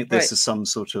we're looking at this Right. as some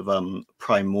sort of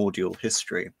primordial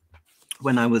history,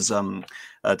 when I was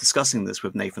discussing this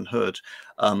with Nathan Hood,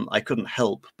 I couldn't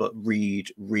help but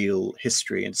read real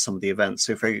history into some of the events.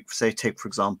 So, say, take for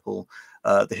example,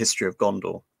 the history of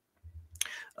Gondor.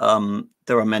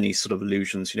 There are many sort of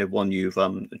allusions. One you've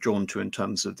drawn to in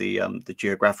terms of the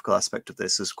geographical aspect of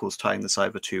this is, of course, tying this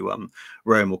either to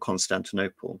Rome or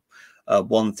Constantinople.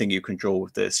 One thing you can draw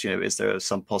with this, is there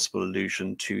some possible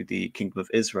allusion to the Kingdom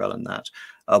of Israel in that?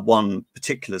 One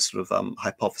particular sort of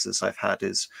hypothesis I've had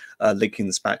is linking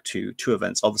this back to two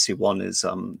events. Obviously, one is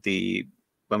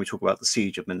when we talk about the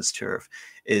siege of Minas Tirith,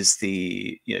 is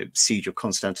the siege of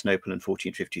Constantinople in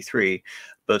 1453,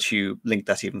 but you link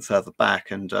that even further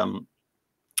back, and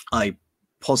I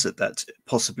posit that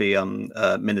possibly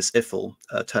Minas Ithil,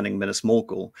 turning Minas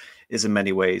Morgul, is in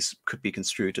many ways could be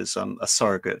construed as a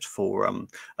surrogate for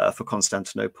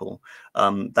Constantinople.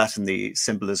 That and the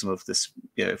symbolism of this,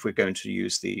 if we're going to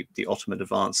use the Ottoman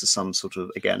advance as some sort of,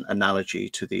 again, analogy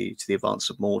to the advance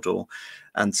of Mordor,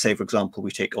 and say, for example, we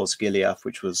take Osgiliath,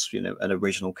 which was an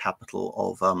original capital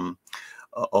of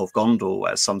Gondor,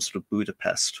 as some sort of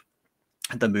Budapest,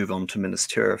 and then move on to Minas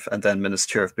Tirith, and then Minas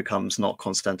Tirith becomes not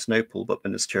Constantinople, but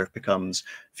Minas Tirith becomes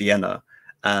Vienna.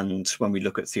 And when we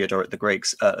look at Theodoric the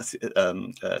Great,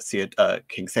 King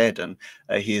Theoden,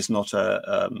 he is not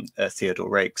a Theodore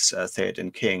Rake's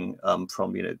Theoden king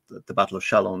from the Battle of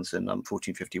Chalons in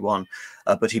 1451,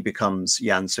 but he becomes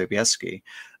Jan Sobieski.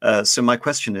 So my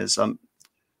question is,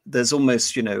 there's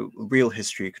almost, real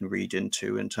history you can read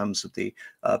into in terms of the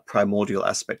primordial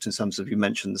aspect, in terms of, you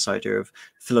mentioned this idea of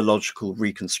philological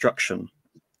reconstruction.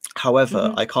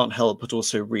 However, I can't help but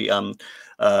also read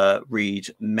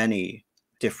many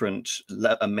different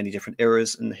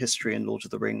eras in the history in Lord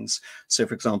of the Rings. So,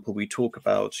 for example, we talk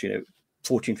about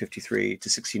 1453 to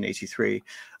 1683.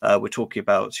 We're talking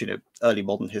about early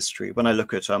modern history. When I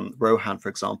look at Rohan, for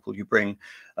example, you bring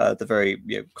the very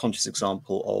conscious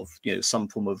example of some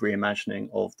form of reimagining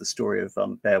of the story of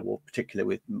Beowulf, particularly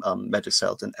with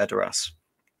Meduseld and Edoras.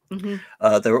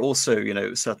 There are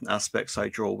also, certain aspects I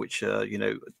draw, which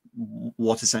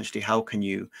what essentially, how can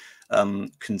you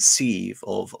conceive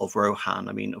of Rohan?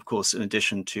 I mean, of course, in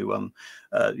addition to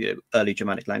early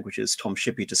Germanic languages, Tom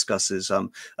Shippey discusses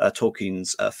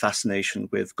Tolkien's fascination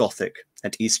with Gothic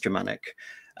and East Germanic,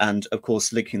 and of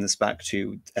course, linking this back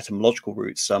to etymological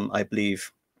roots. I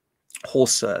believe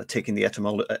Horsa, taking the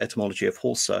etymology of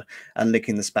Horsa and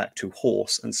linking this back to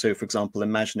horse. And so, for example,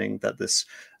 imagining that this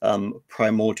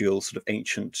primordial sort of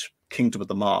ancient kingdom of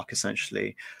the Mark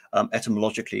essentially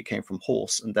etymologically came from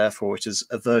horse, and therefore it is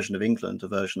a version of England, a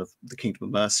version of the kingdom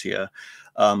of Mercia,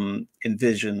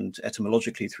 envisioned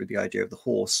etymologically through the idea of the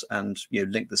horse, and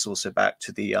link this also back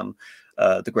to the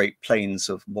Great Plains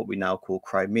of what we now call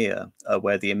Crimea,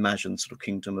 where the imagined sort of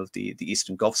kingdom of the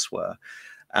Eastern Goths were.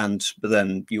 But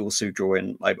then you also draw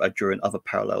in, I drew in other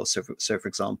parallels. So for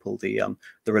example, the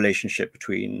relationship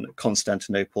between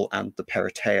Constantinople and the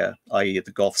Peritea, i.e.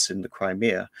 the Goths in the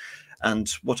Crimea. And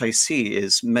what I see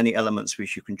is many elements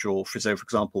which you can draw. For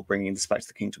example, bringing this back to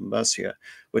the Kingdom of Mercia,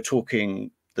 we're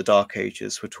talking the Dark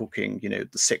Ages, we're talking, the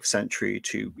 6th century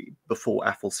to before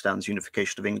Athelstan's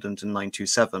unification of England in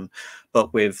 927.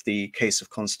 But with the case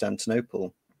of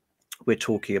Constantinople, we're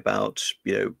talking about,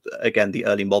 again, the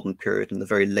early modern period and the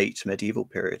very late medieval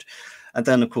period. And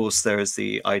then, of course, there is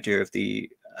the idea of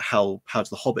how do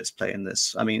the hobbits play in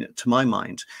this? I mean, to my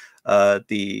mind,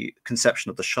 the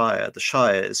conception of the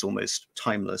Shire is almost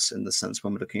timeless in the sense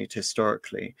when we're looking at it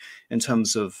historically. In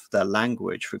terms of their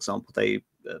language, for example, they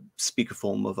speak a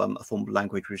form of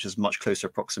language which is much closer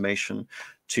approximation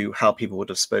to how people would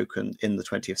have spoken in the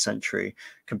 20th century,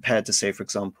 compared to, say, for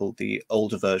example, the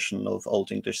older version of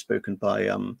Old English spoken by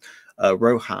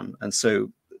Rohan. And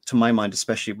so, to my mind,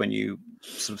 especially when you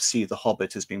sort of see the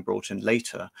Hobbit as being brought in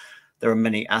later, there are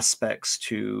many aspects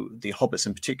to the Hobbits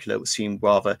in particular that seem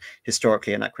rather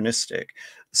historically anachronistic.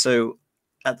 So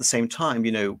at the same time,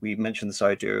 we mentioned this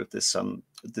idea of this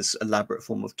this elaborate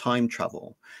form of time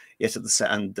travel, yet at the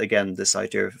and again this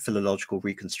idea of philological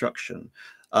reconstruction.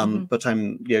 But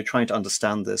I'm trying to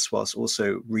understand this whilst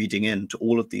also reading into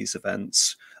all of these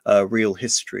events, real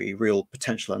history, real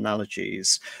potential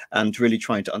analogies, and really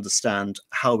trying to understand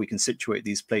how we can situate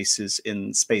these places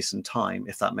in space and time,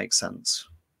 if that makes sense.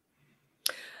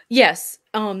 Yes.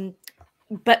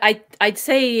 But I'd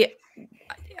say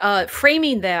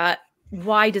framing that,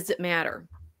 why does it matter?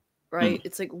 Right?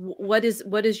 It's like, what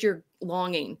is your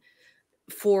longing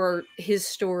for his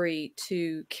story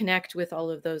to connect with all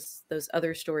of those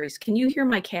other stories? Can you hear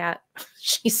my cat?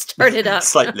 She started up.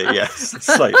 Slightly, yes,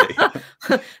 slightly.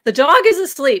 The dog is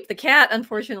asleep. The cat,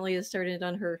 unfortunately, has started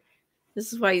on her.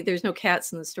 This is why there's no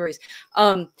cats in the stories.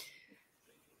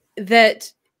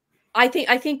 That I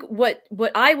think what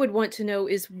I would want to know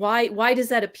is why does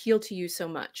that appeal to you so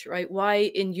much, right? Why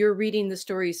in your reading the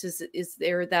stories is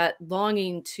there that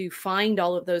longing to find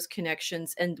all of those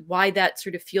connections, and why that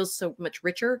sort of feels so much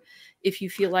richer if you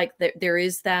feel like that there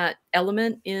is that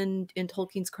element in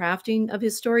Tolkien's crafting of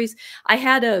his stories.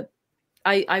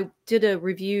 I did a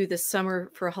review this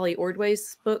summer for Holly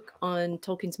Ordway's book on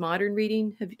Tolkien's modern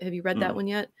reading. Have you read that one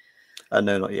yet?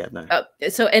 No, not yet. No.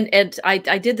 So and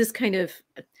I did this kind of,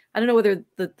 I don't know whether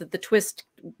the twist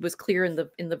was clear in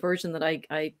the version that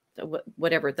I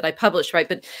whatever that I published, right?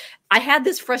 But I had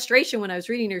this frustration when I was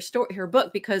reading her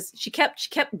book, because she kept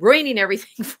ruining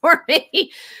everything for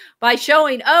me by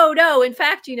showing, oh no, in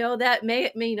fact, that that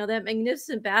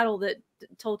magnificent battle that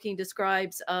Tolkien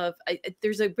describes of,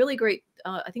 there's a really great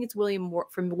I think it's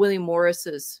from William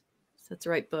Morris's, if that's the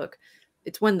right book.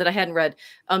 It's one that I hadn't read.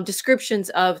 Descriptions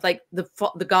of like the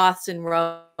Goths in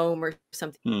Rome or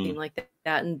something like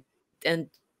that, and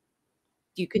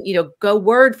you can go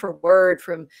word for word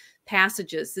from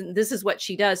passages, and this is what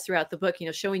she does throughout the book.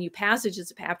 Showing you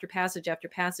passages after passage after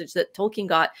passage that Tolkien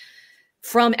got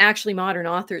from actually modern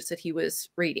authors that he was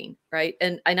reading, right?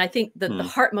 And I think that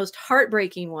the most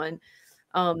heartbreaking one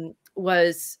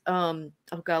was oh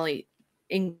golly,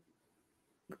 England,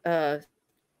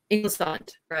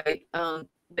 right?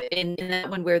 In that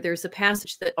one where there's a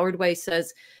passage that Ordway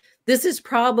says, this is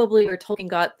probably where Tolkien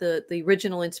got the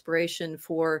original inspiration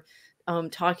for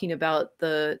talking about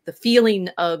the feeling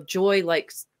of joy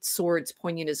like swords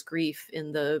poignant as grief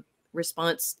in the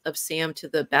response of Sam to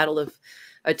the battle of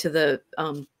to the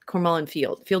Cormoran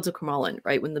fields of Cormoran,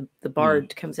 right? When the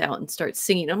bard comes out and starts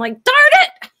singing. I'm like, darn it!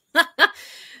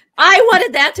 I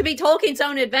wanted that to be Tolkien's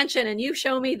own invention, and you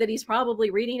show me that he's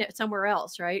probably reading it somewhere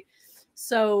else, right?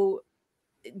 So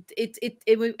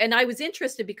and I was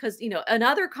interested because in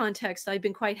other contexts I've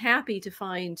been quite happy to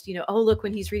find oh look,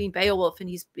 when he's reading Beowulf,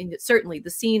 and certainly the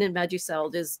scene in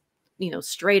Meduseld is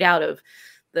straight out of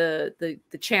the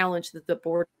challenge that the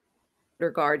border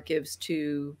guard gives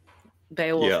to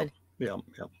Beowulf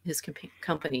and his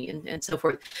company and so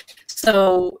forth.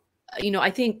 So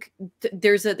I think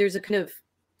there's a kind of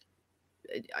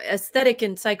aesthetic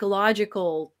and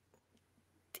psychological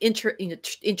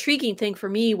intriguing thing for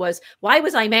me was, why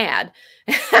was I mad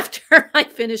after I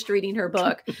finished reading her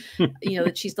book?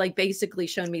 That she's like basically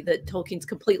shown me that Tolkien's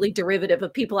completely derivative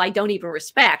of people I don't even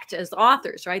respect as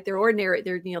authors, right? They're ordinary,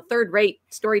 they're third-rate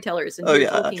storytellers. And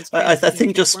I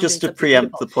think just to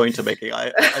preempt the point I'm making,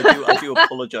 I do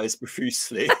apologize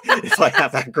profusely if I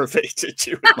have aggravated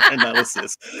you with my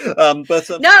analysis. But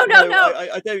no.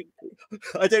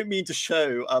 I don't mean to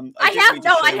show.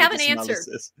 I have an answer.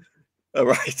 Oh,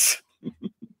 right.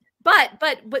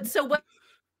 but so what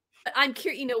I'm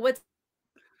curious, what's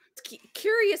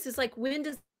curious is like, when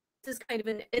does this kind of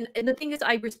and the thing is,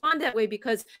 I respond that way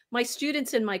because my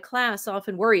students in my class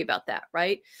often worry about that,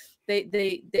 right?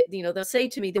 They they'll say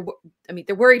to me,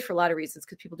 they're worried for a lot of reasons,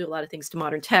 because people do a lot of things to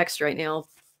modern text right now.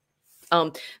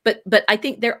 But I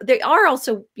think they are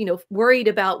also worried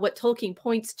about what Tolkien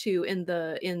points to in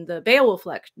the Beowulf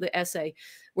the essay,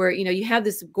 where you have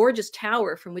this gorgeous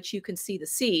tower from which you can see the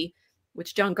sea,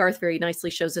 which John Garth very nicely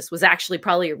shows us was actually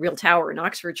probably a real tower in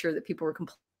Oxfordshire that people were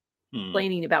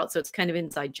complaining about. So it's kind of an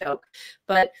inside joke,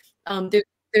 but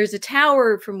there's a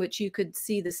tower from which you could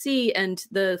see the sea, and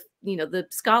the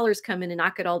scholars come in and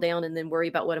knock it all down and then worry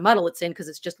about what a muddle it's in because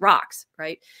it's just rocks,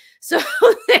 right? So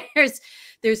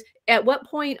there's at what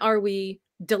point are we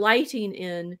delighting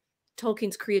in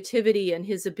Tolkien's creativity and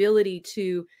his ability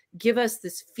to give us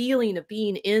this feeling of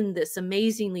being in this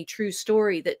amazingly true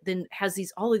story that then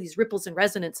has all of these ripples and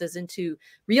resonances into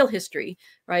real history,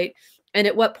 right? And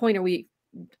at what point are we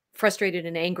frustrated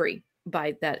and angry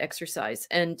by that exercise?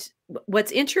 And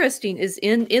what's interesting is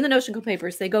in the Notion Code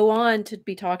papers, they go on to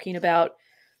be talking about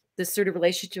this sort of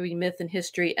relationship between myth and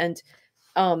history, and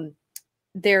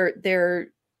they're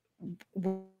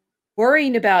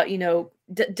worrying about,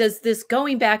 does this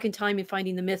going back in time and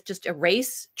finding the myth just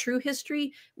erase true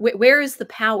history? Where is the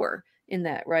power in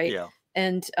that, right? Yeah.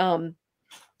 And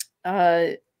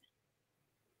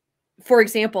for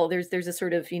example, there's a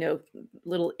sort of,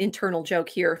 little internal joke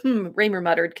here. Raymer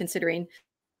muttered, considering.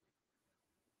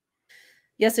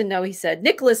 Yes and no, he said.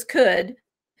 Nicholas could,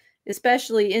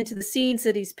 especially into the scenes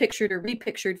that he's pictured or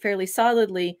repictured fairly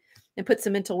solidly and put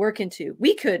some mental work into.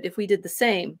 We could, if we did the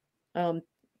same,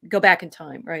 go back in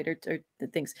time, right? Or the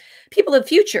things. People of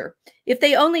future, if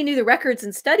they only knew the records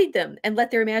and studied them and let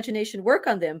their imagination work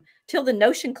on them till the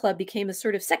Notion Club became a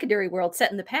sort of secondary world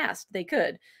set in the past, they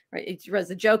could, right? It was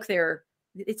a joke there.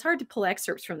 It's hard to pull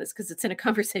excerpts from this because it's in a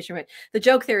conversation, right? The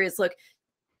joke there is, look,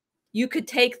 you could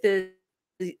take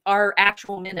our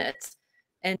actual minutes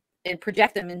and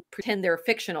project them and pretend they're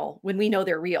fictional when we know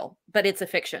they're real, but it's a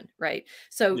fiction, right?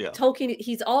 So Yeah. Tolkien,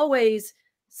 he's always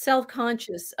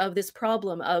self-conscious of this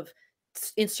problem of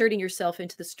inserting yourself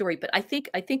into the story. But I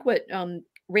think what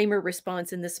Raymer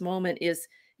responds in this moment is,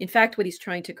 in fact, what he's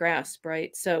trying to grasp,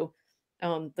 right? So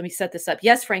let me set this up.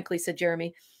 Yes, frankly, said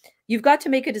Jeremy, you've got to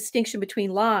make a distinction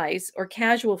between lies or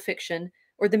casual fiction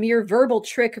or the mere verbal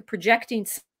trick of projecting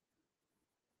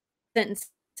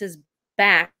sentences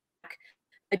back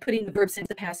by putting the verbs into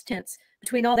the past tense.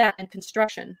 Between all that and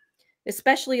construction,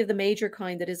 especially of the major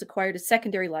kind that has acquired a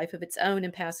secondary life of its own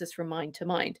and passes from mind to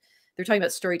mind. They're talking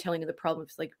about storytelling and the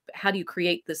problems, like how do you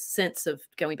create this sense of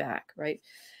going back, right?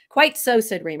 Quite so,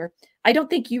 said Raymer. I don't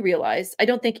think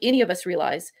any of us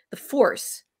realize the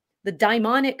force, the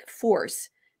daimonic force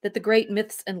that the great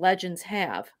myths and legends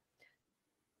have.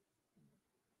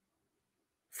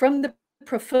 From the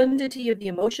profundity of the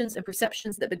emotions and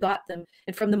perceptions that begot them,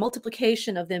 and from the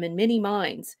multiplication of them in many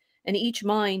minds, and each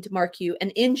mind, mark you,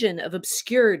 an engine of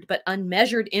obscured but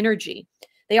unmeasured energy.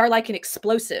 They are like an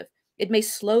explosive. It may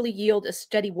slowly yield a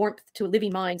steady warmth to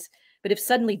living minds, but if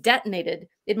suddenly detonated,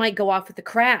 it might go off with a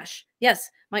crash. Yes,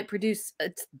 might produce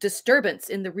a disturbance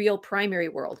in the real primary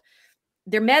world.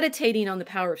 They're meditating on the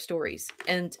power of stories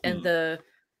and the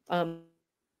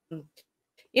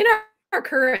in our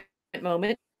current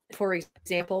moment. For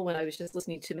example, when I was just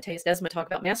listening to Matthias Desma talk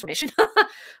about mass formation,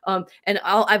 and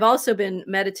I've also been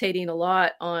meditating a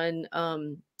lot on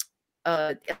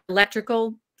the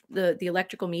electrical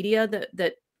media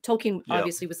that Tolkien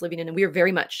obviously was living in, and we are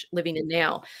very much living in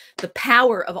now. The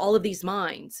power of all of these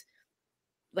minds,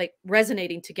 like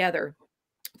resonating together.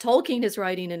 Tolkien is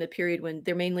writing in a period when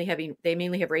they mainly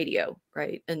have radio,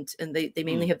 right, and they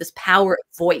mainly have this power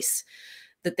of voice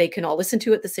that they can all listen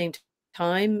to at the same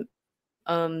time.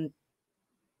 I've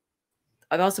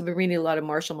also been reading a lot of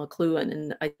Marshall McLuhan,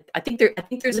 and I think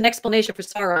there's an explanation for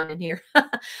Sauron in here,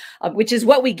 which is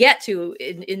what we get to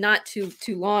in not too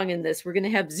long in this. We're going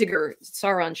to have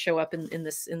Sauron show up in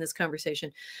this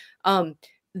conversation.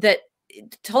 That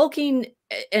Tolkien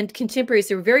and contemporaries,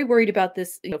 they were very worried about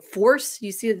this, force.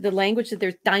 You see the language that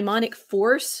there's daimonic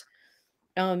force,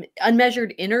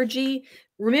 unmeasured energy.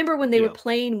 Remember when they were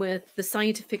playing with the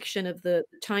science fiction of the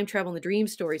time travel and the dream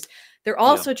stories, they're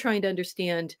also trying to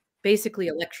understand basically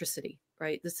electricity,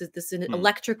 right? This is an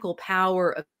electrical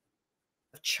power of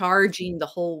charging the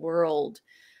whole world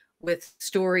with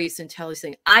stories and telling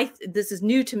things. This is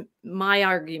new to my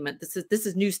argument. This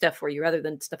is new stuff for you rather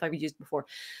than stuff I've used before.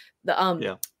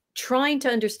 Trying to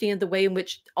understand the way in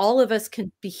which all of us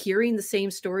can be hearing the same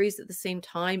stories at the same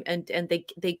time, and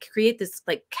they create this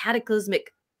like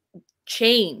cataclysmic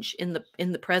change in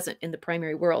the present, in the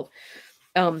primary world.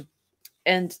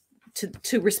 And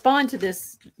to respond to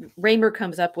this, Raymer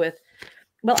comes up with,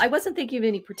 well, I wasn't thinking of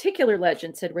any particular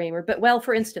legend, said Raymer, but well,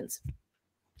 for instance,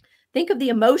 think of the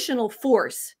emotional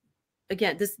force.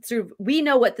 Again, this sort of, we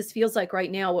know what this feels like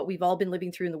right now, what we've all been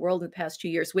living through in the world in the past 2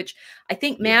 years, which I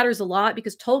think matters a lot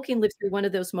because Tolkien lived through one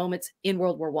of those moments in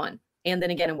World War I and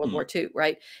then again in World War II,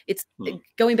 right? It's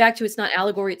going back to, it's not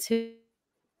allegory, it's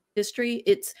history.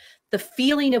 It's the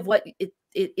feeling of what it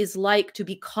is like to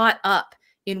be caught up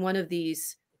in one of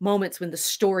these moments when the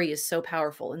story is so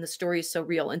powerful and the story is so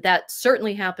real. And that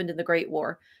certainly happened in the Great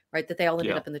War, right? That they all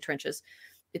ended up in the trenches.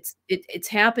 It's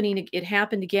happening. It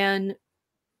happened again,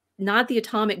 not the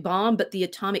atomic bomb, but the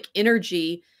atomic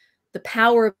energy, the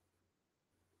power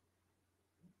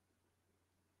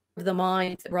of the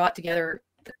mind that brought together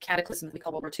the cataclysm that we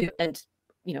call World War II. And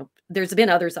there's been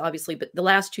others, obviously, but the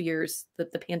last 2 years, the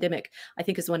pandemic, I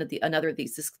think, is another of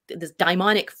these. This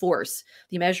daimonic force,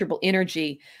 the immeasurable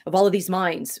energy of all of these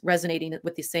minds resonating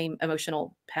with the same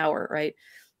emotional power, right?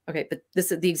 Okay, but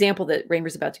this is the example that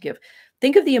Raymer's about to give.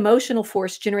 Think of the emotional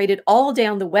force generated all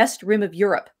down the west rim of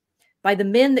Europe by the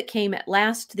men that came at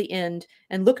last to the end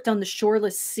and looked on the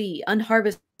shoreless sea,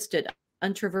 unharvested,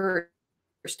 untraversed,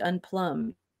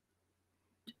 unplumbed.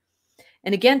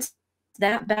 And against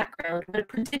that background, what a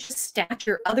prodigious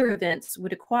stature other events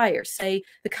would acquire, say,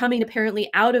 the coming apparently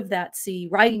out of that sea,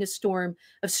 riding a storm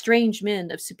of strange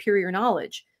men of superior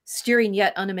knowledge, steering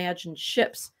yet unimagined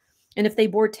ships. And if they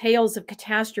bore tales of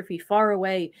catastrophe far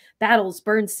away, battles,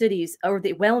 burned cities, or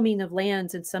the whelming of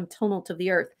lands in some tumult of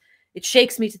the earth, it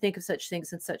shakes me to think of such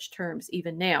things in such terms,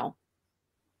 even now.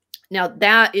 Now,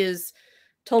 that is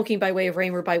Tolkien by way of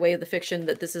Raymer, by way of the fiction,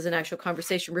 that this is an actual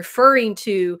conversation, referring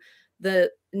to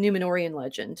the Numenorian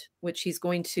legend, which he's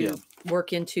going to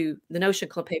work into the Notion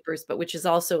Club papers, but which is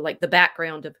also like the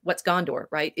background of what's Gondor,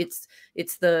 right? It's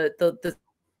the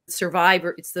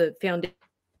survivor, it's the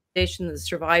foundation of the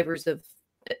survivors of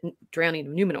drowning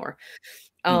of Numenor.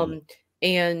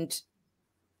 And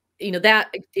you know,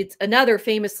 that it's another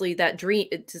famously that dream.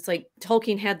 It's like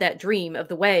Tolkien had that dream of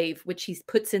the wave, which he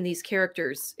puts in these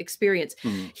characters' experience.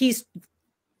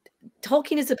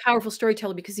 Tolkien is a powerful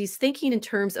storyteller because he's thinking in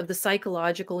terms of the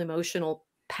psychological, emotional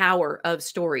power of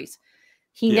stories.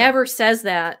 He never says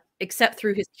that except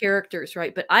through his characters,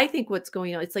 right? But I think what's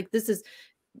going on, it's like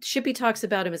Shippey talks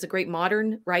about him as a great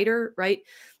modern writer, right?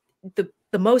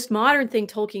 The most modern thing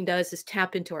Tolkien does is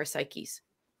tap into our psyches.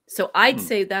 So I'd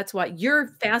say that's why you're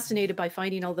fascinated by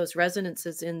finding all those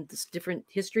resonances in this different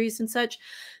histories and such.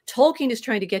 Tolkien is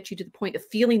trying to get you to the point of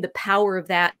feeling the power of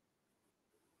that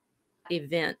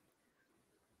event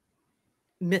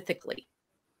mythically.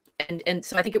 And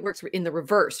so I think it works in the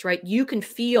reverse, right? You can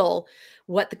feel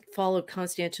what the fall of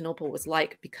Constantinople was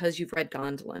like because you've read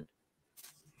Gondolin.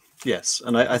 Yes,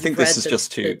 and I think this is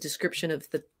just to the description of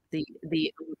the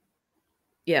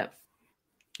yeah.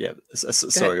 Yeah,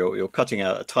 sorry, you're cutting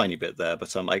out a tiny bit there,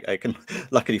 but I can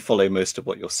luckily follow most of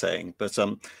what you're saying. But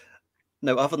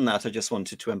no, other than that, I just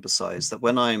wanted to emphasize that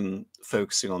when I'm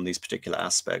focusing on these particular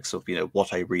aspects of, you know,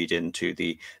 what I read into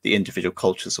the individual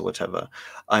cultures or whatever,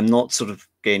 I'm not sort of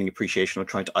gaining appreciation or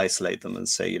trying to isolate them and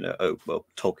say, you know, oh, well,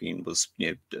 Tolkien was,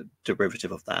 you know,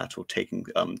 derivative of that, or taking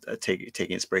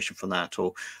inspiration from that,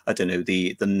 or I don't know,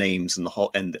 the names and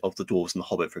of the dwarves and the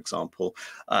Hobbit, for example.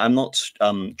 I'm not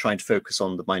trying to focus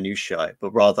on the minutiae, but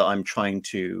rather I'm trying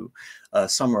to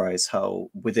summarize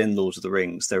how within Lord of the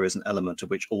Rings there is an element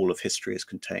of which all of history is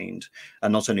contained,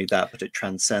 and not only that, but it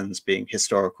transcends being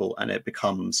historical and it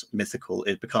becomes mythical.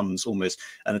 It becomes almost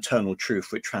an eternal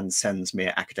truth which transcends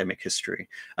mere academic history,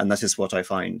 and that is what I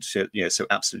find, you know, so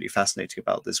absolutely fascinating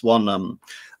about this. One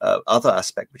other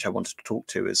aspect which I wanted to talk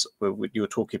to is you were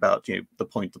talking about, you know, the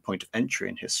point of entry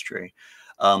in history,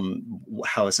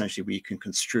 how essentially we can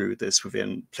construe this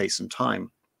within place and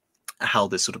time, how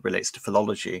this sort of relates to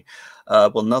philology.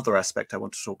 Well, another aspect I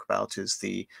want to talk about is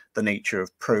the nature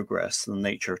of progress and the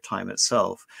nature of time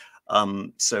itself.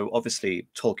 So obviously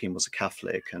Tolkien was a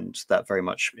Catholic, and that very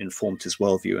much informed his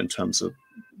worldview in terms of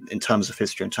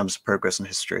history, in terms of progress in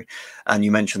history. And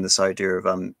you mentioned this idea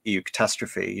of EU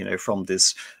catastrophe. You know, from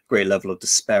this great level of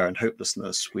despair and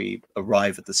hopelessness, we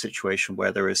arrive at the situation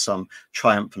where there is some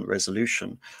triumphant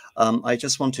resolution. I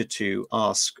just wanted to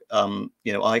ask,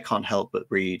 you know, I can't help but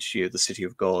read, you know, The City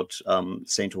of God,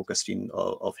 Saint Augustine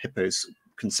of Hippo's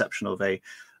conception of a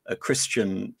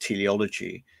Christian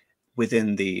teleology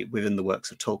within the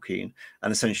works of Tolkien,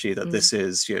 and essentially that this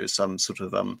is, you know, some sort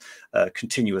of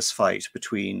continuous fight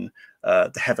between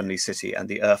the heavenly city and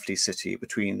the earthly city,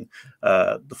 between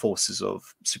the forces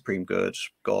of supreme good,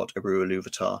 God, Eru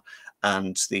Ilúvatar,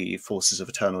 and the forces of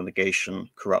eternal negation,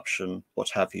 corruption, what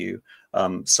have you,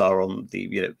 Sauron, the,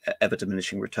 you know, ever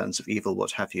diminishing returns of evil,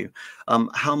 what have you.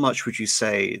 How much would you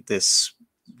say this,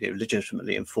 you know,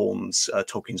 legitimately informs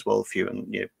Tolkien's worldview,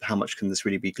 and, you know, how much can this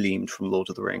really be gleaned from Lord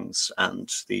of the Rings and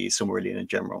the Silmarillion in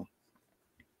general,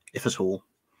 if at all?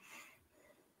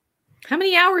 How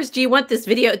many hours do you want this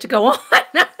video to go on?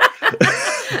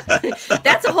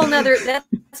 That's a whole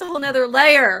nother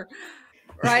layer,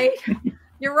 right?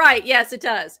 You're right. Yes, it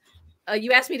does.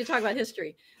 You asked me to talk about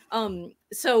history.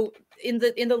 So in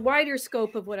the wider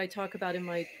scope of what I talk about in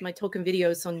my Tolkien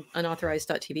videos on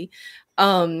unauthorized.tv,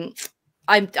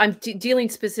 I'm dealing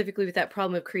specifically with that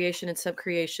problem of creation and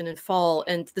subcreation and fall.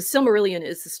 And the Silmarillion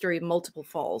is the story of multiple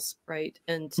falls, right?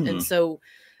 And so,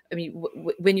 I mean,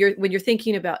 when you're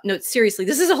thinking about, no, seriously,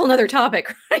 this is a whole nother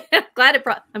topic, right?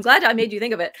 I'm glad I made you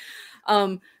think of it.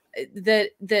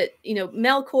 That you know,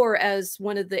 Melkor as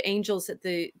one of the angels at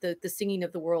the singing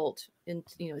of the world, and,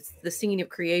 you know, it's the singing of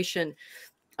creation.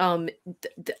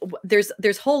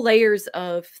 There's whole layers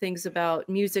of things about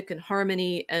music and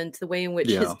harmony and the way in which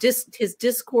his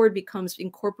discord becomes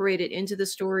incorporated into the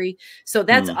story. So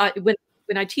that's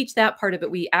when I teach that part of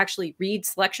it, we actually read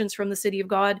selections from the City of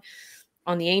God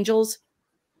on the angels.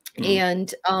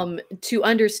 Mm. And to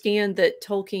understand that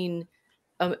Tolkien,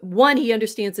 one, he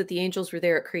understands that the angels were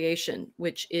there at creation,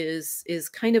 which is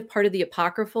kind of part of the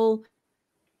apocryphal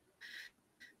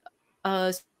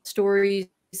uh, stories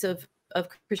of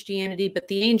Christianity. But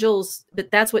the angels,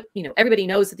 but that's what, everybody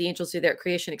knows that the angels are there at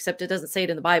creation, except it doesn't say it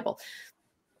in the Bible.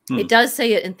 It Mm. does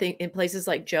say it in places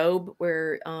like Job,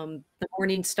 where the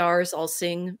morning stars all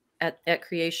sing at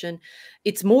creation.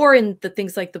 It's more in the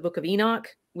things like the Book of Enoch,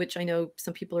 which I know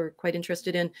some people are quite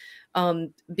interested in,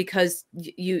 because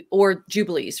or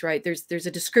Jubilees, right? There's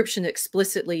a description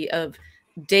explicitly of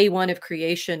day one of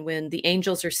creation when the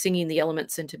angels are singing the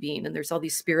elements into being, and there's all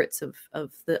these spirits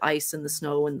of the ice and the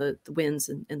snow and the winds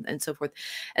and so forth.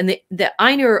 And the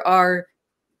Ainur are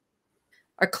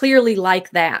clearly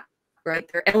like that, right?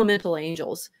 They're elemental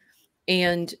angels.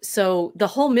 And so the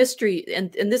whole mystery,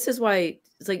 and this is why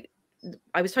it's like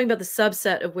I was talking about the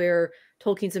subset of where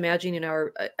Tolkien's imagining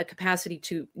our a capacity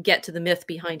to get to the myth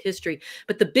behind history.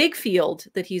 But the big field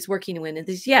that he's working in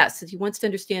is, yes, he wants to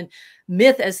understand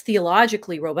myth as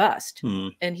theologically robust.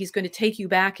 Mm. And he's going to take you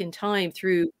back in time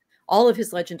through all of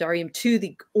his legendarium to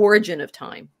the origin of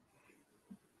time,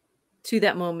 to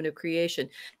that moment of creation,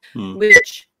 Mm.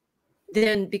 which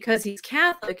then, because he's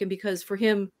Catholic and because for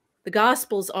him the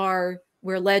Gospels are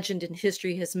where legend and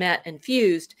history has met and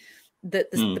fused, the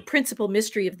Mm. principal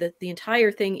mystery of the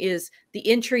entire thing is the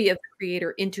entry of the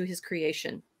Creator into his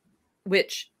creation,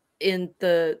 which in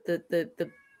the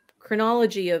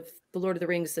chronology of the Lord of the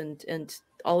Rings and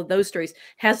all of those stories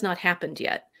has not happened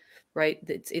yet, right?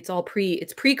 It's all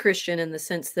pre-Christian in the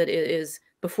sense that it is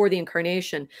before the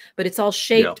incarnation, but it's all Yeah.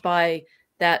 shaped by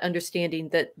that understanding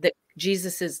that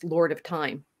Jesus is Lord of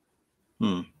time.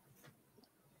 Mm.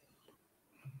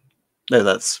 No,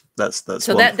 that's So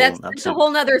wonderful. that's a Absolutely.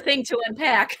 whole nother thing to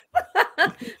unpack.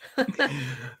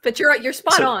 But you're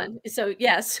spot So, on. So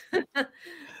yes.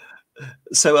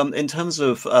 so in terms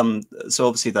of so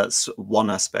obviously that's one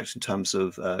aspect in terms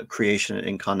of creation and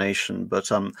incarnation,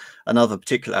 but another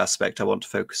particular aspect I want to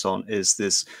focus on is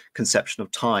this conception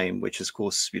of time, which is, of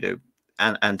course,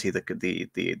 anti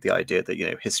the idea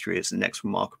that history is the next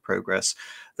remark of progress,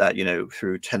 that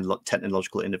through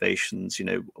technological innovations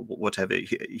whatever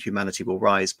humanity will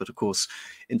rise. But of course,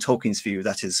 in Tolkien's view,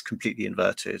 that is completely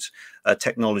inverted.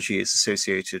 Technology is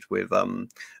associated with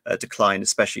decline,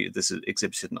 especially this is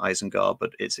exhibited in Isengard,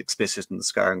 but it's explicit in the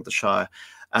Scouring of the Shire,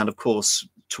 and of course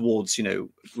towards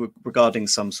regarding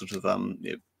some sort of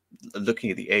looking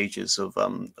at the ages of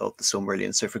the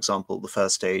Silmarillion. So, for example, the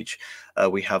first age,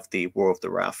 we have the War of the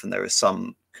Wrath, and there is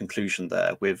some conclusion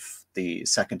there. With the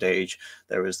second age,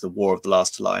 there is the War of the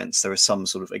Last Alliance. There is some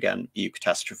sort of, again, EU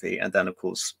catastrophe, and then, of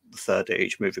course, the third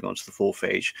age, moving on to the fourth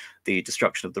age, the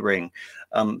destruction of the ring.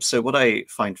 So, what I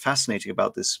find fascinating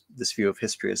about this view of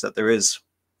history is that there is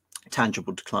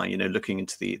tangible decline. Looking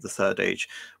into the third age,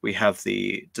 we have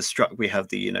the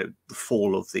the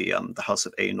fall of the House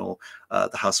of Aenor,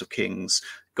 the House of Kings.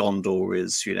 Gondor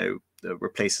is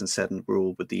replaced instead and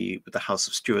rule with the House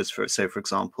of Stewards. For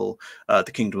example,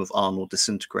 the Kingdom of Arnor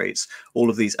disintegrates. All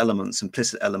of these elements,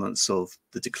 implicit elements of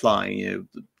the decline,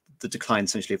 the decline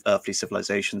essentially of earthly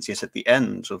civilizations. Yet at the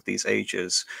end of these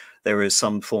ages, there is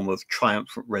some form of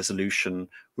triumphant resolution,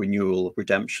 renewal,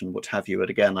 redemption, what have you. And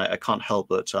again, I can't help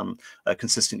but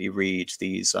consistently read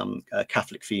these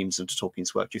Catholic themes into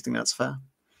Tolkien's work. Do you think that's fair?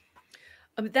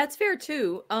 That's fair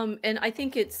too. And I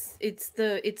think it's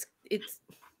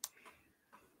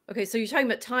okay. So you're talking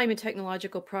about time and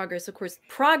technological progress. Of course,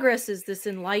 progress is this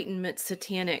Enlightenment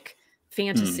satanic Mm,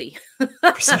 fantasy.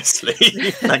 precisely.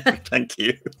 Thank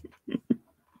you.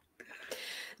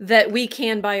 That we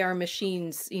can, by our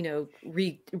machines,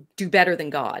 do better than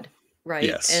God, right?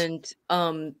 Yes. And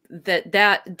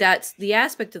that's the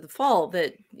aspect of the fall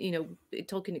that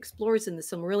Tolkien explores in the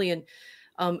Silmarillion,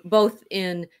 both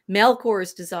in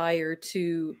Melkor's desire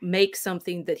to make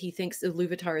something that he thinks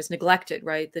Iluvatar is neglected,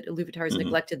 right? That Iluvatar has Mm-hmm.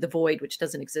 neglected the void, which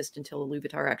doesn't exist until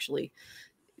Iluvatar actually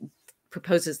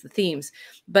proposes the themes.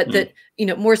 But Mm.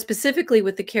 that more specifically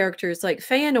with the characters like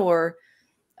Feanor,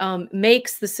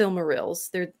 makes the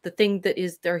Silmarils. They're the thing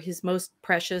they're his most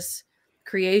precious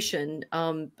creation.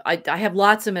 I have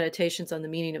lots of meditations on the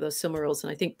meaning of those Silmarils,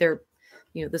 and I think they're,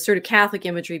 the sort of Catholic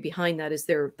imagery behind that is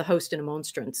they're the host and a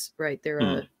monstrance, right? They're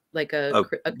Mm. like Oh,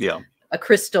 yeah. a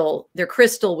crystal. They're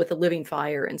crystal with a living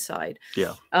fire inside.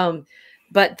 Yeah.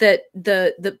 But that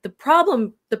the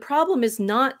problem is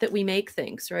not that we make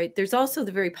things, right? There's also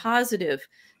the very positive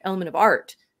element of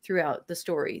art throughout the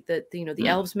story, that the Mm.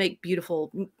 elves make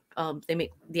beautiful, they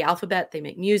make the alphabet, they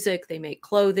make music, they make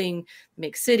clothing,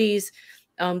 make cities.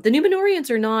 The Numenorians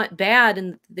are not bad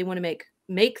and they want to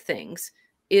make things.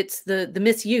 It's the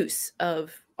misuse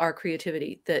of our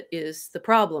creativity that is the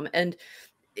problem. And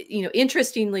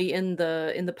interestingly, in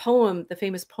the poem, the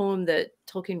famous poem that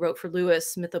Tolkien wrote for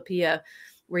Lewis, Mythopoeia,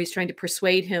 where he's trying to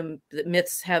persuade him that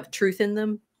myths have truth in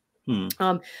them.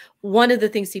 One of the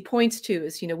things he points to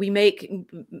is, we make,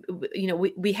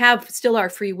 we have still our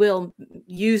free will,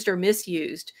 used or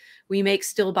misused. We make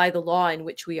still by the law in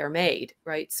which we are made,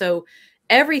 right? So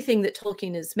everything that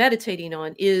Tolkien is meditating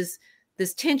on is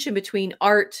this tension between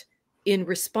art in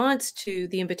response to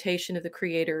the invitation of the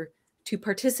creator to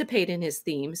participate in his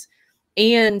themes,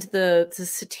 and the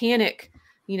satanic,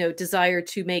 desire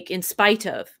to make in spite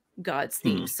of God's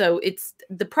themes. So it's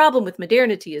the problem with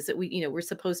modernity is that we're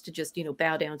supposed to just,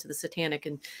 bow down to the satanic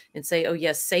and say, oh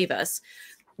yes, save us,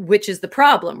 which is the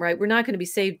problem, right? We're not going to be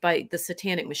saved by the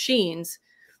satanic machines.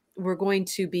 We're going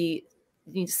to be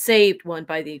saved, one,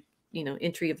 by the,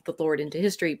 entry of the Lord into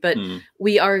history, but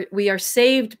we are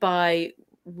saved by,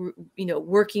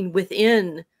 working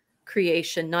within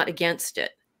creation, not against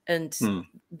it. And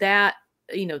that,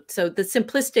 so the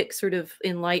simplistic sort of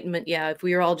enlightenment, if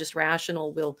we are all just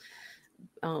rational, we'll,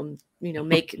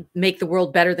 make the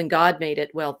world better than God made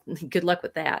it. Well, good luck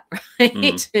with that,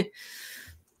 right?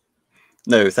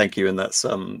 No, thank you, and that's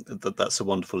a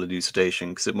wonderful elucidation,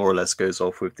 because it more or less goes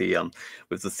off with the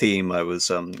theme I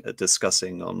was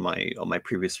discussing on my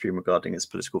previous stream regarding his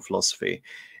political philosophy,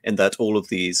 in that all of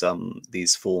these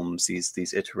forms,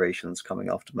 these iterations coming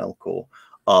after Melkor,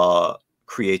 are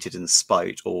created in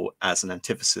spite or as an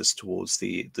antithesis towards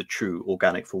the true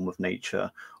organic form of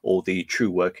nature, or the true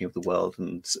working of the world,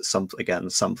 and some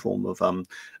form of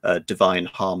divine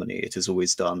harmony. It is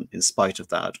always done in spite of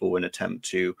that, or an attempt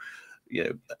to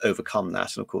overcome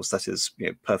that. And of course that is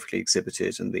perfectly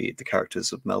exhibited in the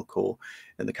characters of Melkor,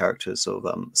 in the characters of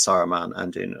Saruman,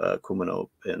 and in Kumanor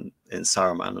in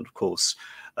Saruman. And of course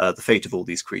the fate of all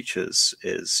these creatures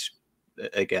is,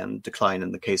 again, decline.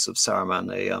 In the case of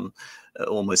Saruman, a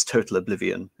almost total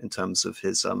oblivion in terms of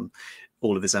his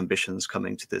all of his ambitions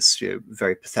coming to this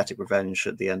very pathetic revenge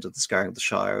at the end of the Scouring of the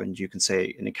Shire. And you can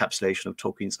say an encapsulation of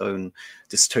Tolkien's own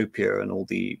dystopia, and all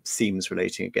the themes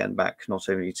relating again back not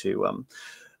only to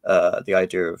the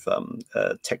idea of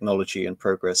technology and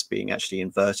progress being actually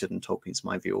inverted in Tolkien's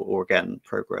mind view, or again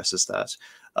progress as that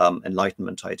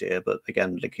enlightenment idea, but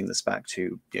again linking this back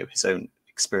to his own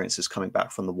experiences coming back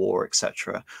from the war,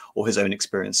 etc., or his own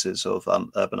experiences of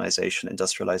urbanization,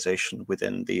 industrialization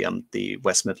within the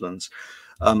West Midlands.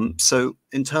 So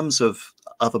in terms of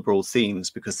other broad themes,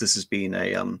 because this has been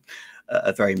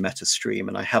a very meta stream,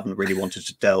 and I haven't really wanted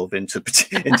to delve into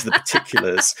the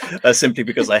particulars, simply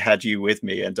because I had you with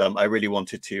me, and I really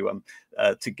wanted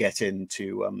to get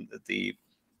into the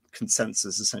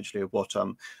consensus, essentially, of what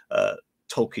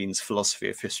Tolkien's philosophy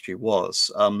of history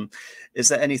was. Is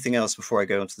there anything else before I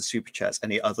go into the super chats?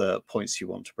 Any other points you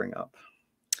want to bring up?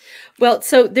 Well,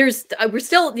 so there's there's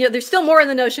still more in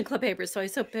the Notion Club papers, so I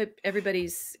hope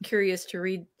everybody's curious to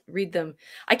read them.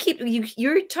 I keep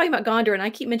you're talking about Gondor, and I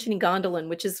keep mentioning Gondolin,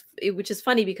 which is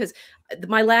funny, because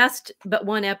my last but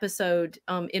one episode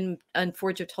in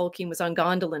Forge of Tolkien was on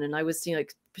Gondolin, and I was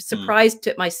surprised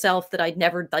at myself that I'd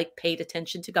never paid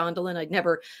attention to Gondolin. I'd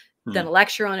never done a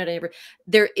lecture on it.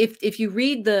 If you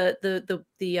read the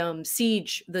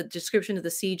siege, the description of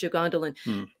the siege of Gondolin,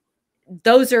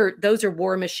 those are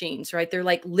war machines, right? They're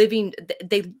like living.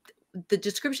 The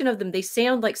description of them, they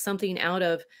sound like something out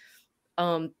of,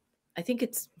 I think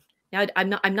it's. Now I'm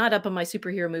not up on my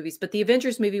superhero movies, but the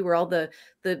Avengers movie where all the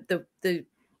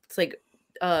it's like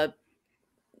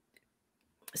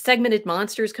segmented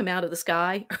monsters come out of the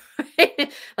sky,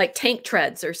 right? Like tank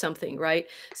treads or something, right?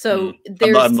 So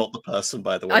I'm not the person,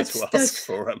 by the way, to ask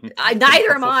for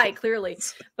neither am I, clearly,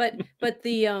 but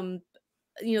the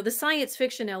the science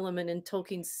fiction element in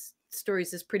Tolkien's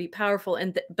stories is pretty powerful,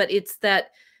 but it's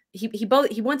that he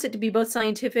wants it to be both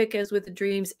scientific, as with the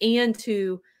dreams, and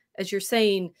to, as you're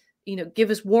saying, give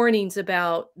us warnings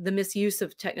about the misuse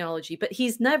of technology. But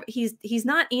he's not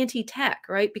anti-tech,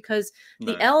 right? Because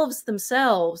the elves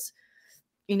themselves,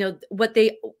 what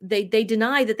they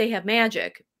deny that they have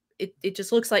magic. It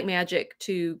just looks like magic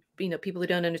to people who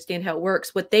don't understand how it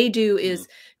works. What they do is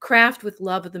craft with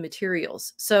love of the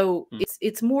materials. So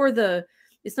it's more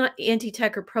it's not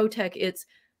anti-tech or pro-tech. It's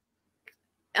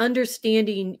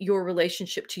understanding your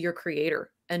relationship to your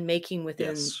creator and making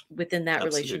within that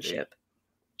relationship.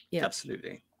 Yeah,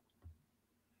 absolutely.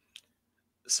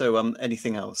 So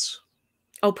anything else?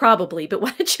 Oh, probably, but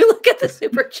why don't you look at the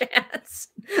super chats?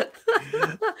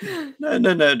 No,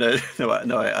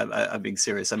 I'm being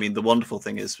serious. I mean, the wonderful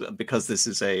thing is, because this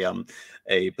is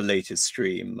a belated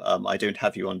stream, I don't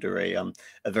have you under a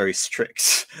very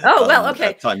strict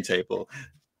okay timetable.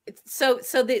 So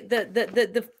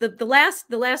the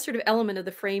last sort of element of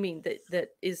the framing that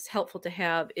is helpful to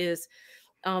have is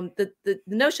the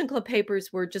Notion Club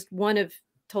papers were just one of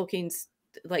Tolkien's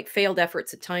like failed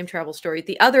efforts at time travel story.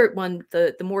 The other one,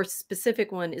 the more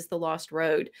specific one, is the Lost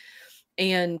Road,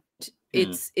 and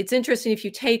it's interesting if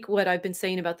you take what I've been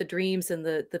saying about the dreams and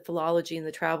the philology and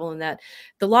the travel, and that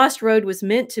the Lost Road was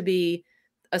meant to be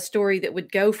a story that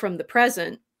would go from the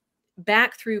present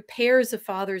back through pairs of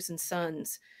fathers and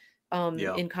sons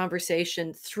Yeah. in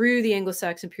conversation through the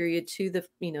Anglo-Saxon period to the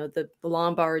the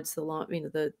Lombards, Paul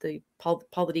the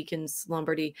Deacon's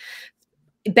Lombardy,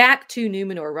 back to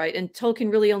Numenor, right? And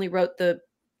Tolkien really only wrote the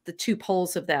two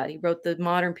poles of that. He wrote the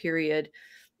modern period,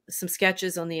 some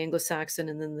sketches on the Anglo-Saxon,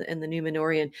 and then the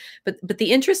Numenorian. But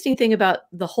the interesting thing about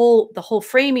the whole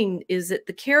framing is that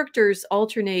the characters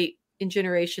alternate in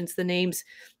generations the names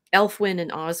Elfwin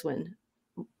and Oswin,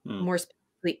 more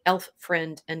specifically Elf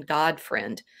Friend and God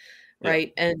Friend,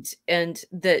 right? Yeah. And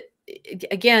that,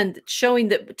 again, showing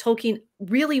that Tolkien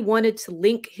really wanted to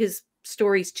link his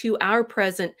stories to our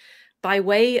present by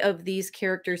way of these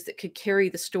characters that could carry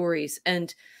the stories.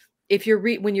 And if you're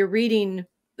when you're reading,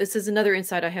 this is another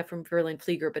insight I have from Verlaine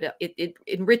Flieger, but it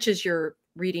enriches your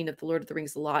reading of The Lord of the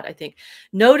Rings a lot, I think.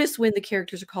 Notice when the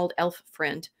characters are called Elf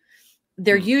Friend.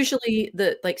 They're usually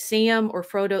like Sam or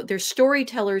Frodo. They're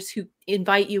storytellers who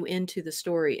invite you into the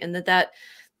story, and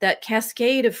that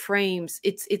cascade of frames,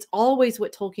 it's always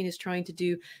what Tolkien is trying to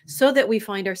do so that we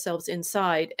find ourselves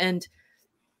inside. And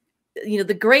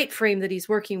the great frame that he's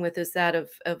working with is that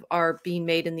of our being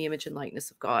made in the image and likeness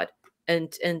of God.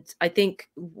 And I think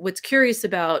what's curious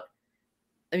about,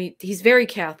 I mean, he's very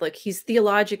Catholic. He's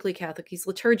theologically Catholic. He's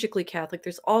liturgically Catholic.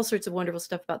 There's all sorts of wonderful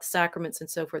stuff about the sacraments and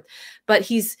so forth. But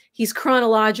he's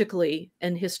chronologically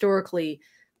and historically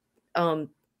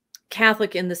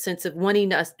Catholic in the sense of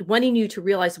wanting you to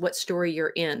realize what story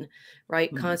you're in,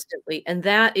 right? Constantly. And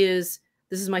this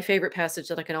is my favorite passage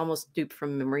that I can almost dupe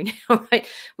from memory now, right?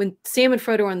 When Sam and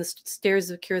Frodo are on the stairs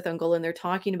of Cirith Ungol and they're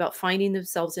talking about finding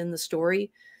themselves in the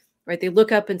story, right? They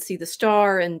look up and see the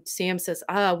star, and Sam says,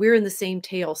 we're in the same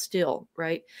tale still,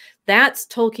 right? That's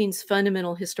Tolkien's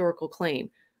fundamental historical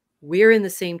claim. We're in the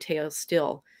same tale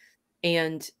still.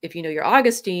 And if you know your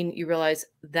Augustine, you realize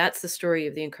that's the story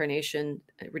of the incarnation,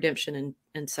 redemption,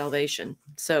 and salvation.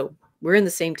 So we're in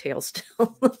the same tale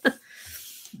still.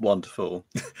 Wonderful.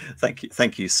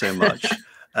 Thank you so much.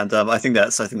 And I think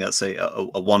that's a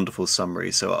wonderful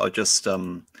summary. So I'll just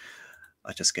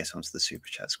get onto the super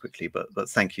chats quickly, but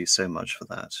thank you so much for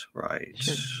that. Right.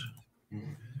 Sure.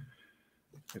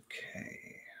 Okay.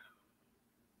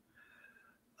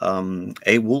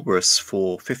 A Walrus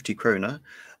for 50 krona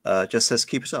just says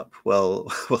keep it up. Well,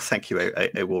 thank you,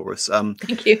 a Walrus.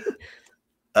 Thank you.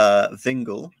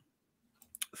 Vingle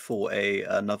for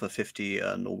another 50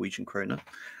 Norwegian krona.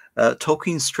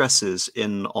 Tolkien stresses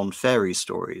on fairy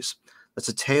stories that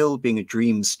a tale being a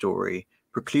dream story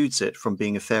precludes it from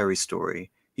being a fairy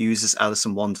story. He uses Alice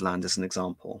in Wonderland as an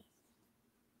example.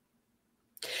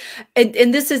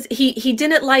 And this is, he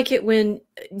didn't like it when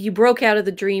you broke out of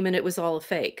the dream and it was all a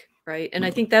fake, right? And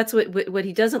I think that's what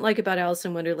he doesn't like about Alice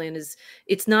in Wonderland is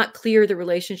it's not clear the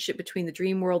relationship between the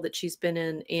dream world that she's been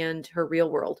in and her real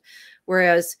world.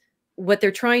 Whereas what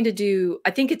they're trying to do,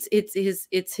 I think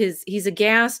he's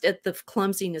aghast at the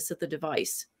clumsiness of the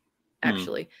device,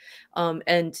 actually.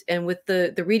 And with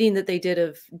the reading that they did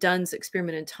of Dunn's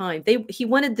Experiment in Time, he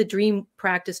wanted the dream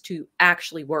practice to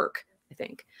actually work, I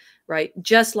think, right?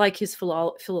 Just like his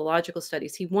philological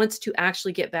studies, he wants to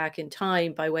actually get back in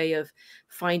time by way of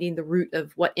finding the root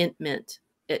of what int meant.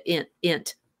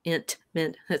 Int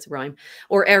meant, that's a rhyme,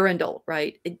 or Arundel,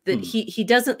 right? That he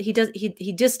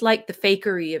disliked the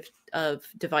fakery of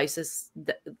devices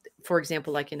that, for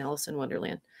example, like in Alice in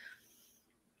Wonderland.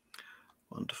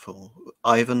 Wonderful.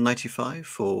 Ivan95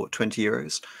 for 20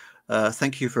 euros.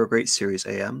 Thank you for a great series,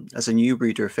 AM. As a new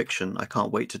reader of fiction, I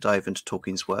can't wait to dive into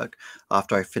Tolkien's work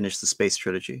after I finish the Space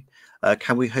Trilogy.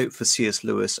 Can we hope for C.S.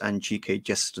 Lewis and G.K.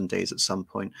 Chesterton days at some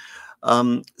point?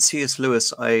 C.S.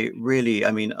 Lewis, I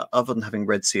mean, other than having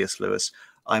read C.S. Lewis,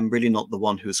 I'm really not the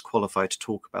one who is qualified to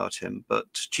talk about him. But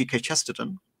G.K.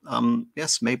 Chesterton,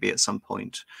 yes, maybe at some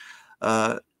point.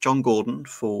 John Gordon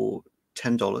for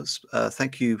 $10.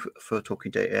 Thank you for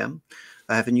Talking Day AM.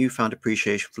 I have a newfound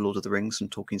appreciation for Lord of the Rings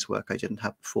and Tolkien's work I didn't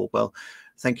have before. Well,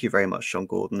 thank you very much, John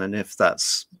Gordon. And if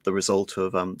that's the result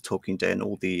of Talking Day and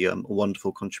all the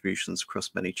wonderful contributions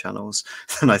across many channels,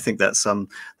 then I think that's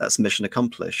mission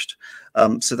accomplished.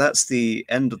 So that's the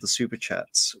end of the super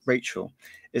chats. Rachel,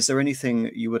 is there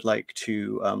anything you would like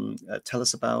to tell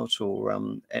us about, or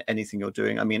anything you're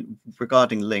doing? I mean,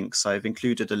 regarding links, I've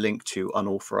included a link to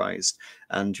Unauthorized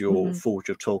and your Forge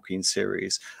of Tolkien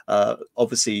series.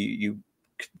 Obviously, you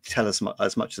tell us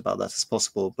as much about that as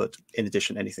possible, but in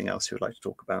addition, anything else you would like to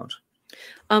talk about?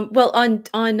 Well,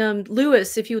 on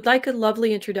Lewis, if you would like a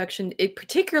lovely introduction,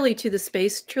 particularly to the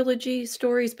space trilogy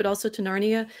stories, but also to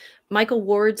Narnia, Michael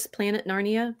Ward's Planet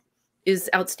Narnia is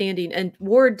outstanding. And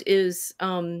Ward is,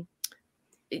 I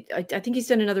think he's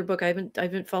done another book. I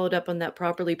haven't followed up on that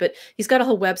properly, but he's got a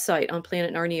whole website on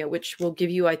Planet Narnia, which will give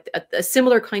you a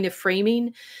similar kind of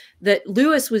framing. That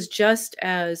Lewis was just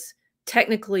as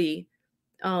technically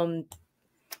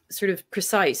sort of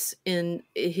precise in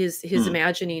his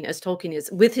imagining as Tolkien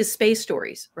is with his space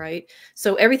stories, right?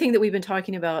 So everything that we've been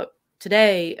talking about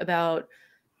today about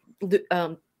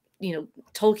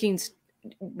Tolkien's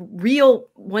real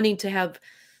wanting to have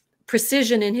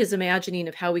precision in his imagining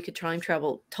of how we could time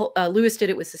travel, Lewis did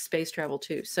it with the space travel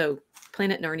too. So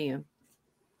Planet Narnia.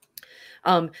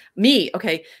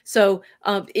 Okay, so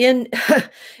in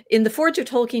in the Forge of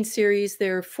Tolkien series,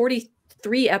 there are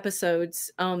 43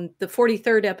 episodes. The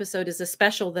 43rd episode is a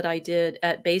special that I did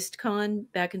at BasedCon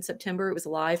back in September. It was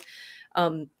live,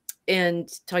 and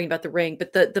talking about the ring.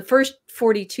 But the first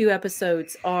 42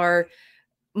 episodes are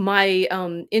my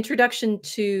introduction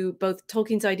to both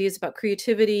Tolkien's ideas about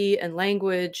creativity and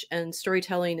language and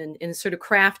storytelling and sort of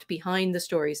craft behind the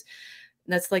stories.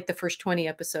 And that's like the first 20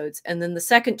 episodes. And then the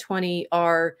second 20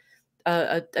 are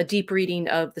a deep reading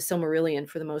of the Silmarillion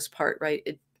for the most part,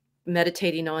 right?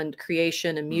 Meditating on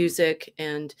creation and music.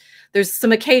 And there's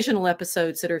some occasional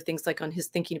episodes that are things like on his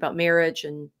thinking about marriage,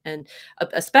 and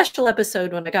a special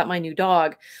episode when I got my new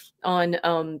dog on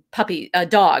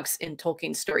dogs in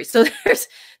Tolkien stories. So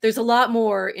there's a lot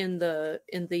more in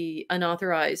the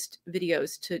unauthorized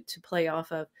videos to play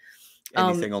off of.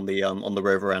 Anything on the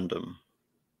Roverandom?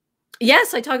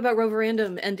 Yes, I talk about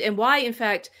Roverandom and why, in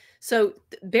fact, so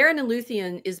Beren and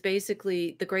Luthien is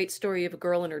basically the great story of a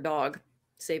girl and her dog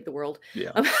save the world.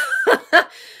 Yeah.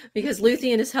 Because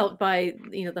Luthien is helped by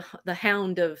the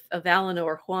hound of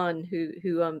Valinor, Juan,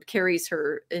 who carries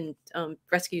her and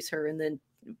rescues her, and then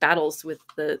battles with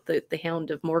the hound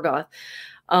of Morgoth,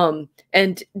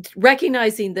 and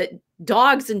recognizing that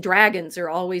dogs and dragons are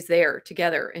always there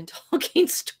together in Tolkien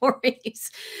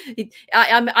stories.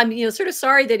 I'm sort of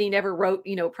sorry that he never wrote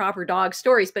proper dog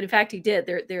stories, but in fact he did.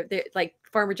 They're like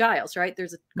Farmer Giles, right?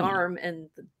 There's a Garm and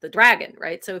the dragon,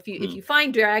 right? So if you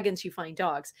find dragons, you find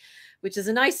dogs, which is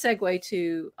a nice segue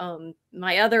to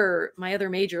my other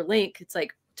major link. It's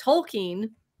like Tolkien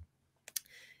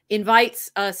invites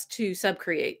us to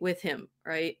subcreate with him,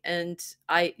 right? And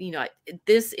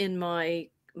this in my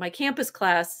campus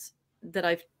class that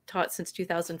I've taught since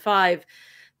 2005,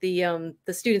 the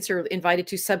students are invited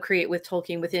to subcreate with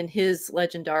Tolkien within his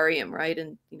legendarium, right?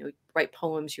 And you write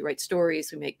poems, you write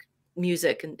stories, we make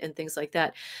music and things like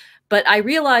that. But I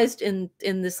realized in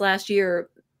this last year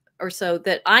or so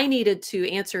that I needed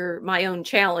to answer my own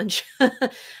challenge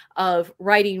of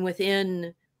writing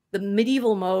within the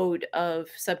medieval mode of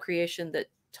subcreation that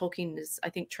Tolkien is, I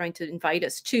think, trying to invite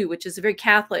us to, which is very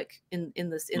Catholic in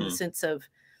the sense of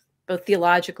both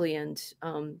theologically and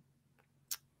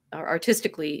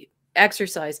artistically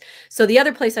exercised. So the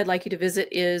other place I'd like you to visit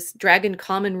is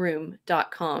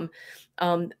dragoncommonroom.com.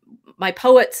 My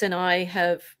poets and I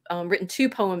have written 2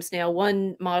 poems now,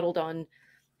 one modeled on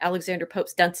Alexander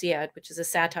Pope's Dunciad, which is a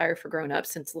satire for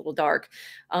grown-ups and it's a little dark.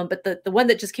 But the one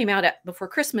that just came out before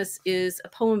Christmas is a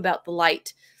poem about the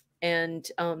light. And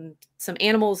some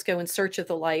animals go in search of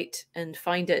the light and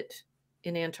find it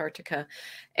in Antarctica.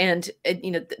 And we're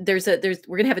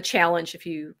going to have a challenge if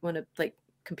you want to like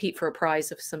compete for a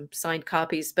prize of some signed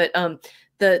copies. But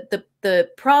the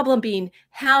problem being,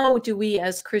 how do we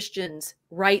as Christians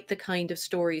write the kind of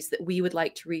stories that we would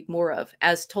like to read more of,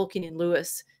 as Tolkien and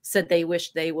Lewis said they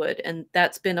wished they would? And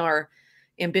that's been our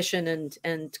ambition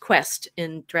and quest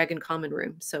in Dragon Common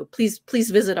Room. So please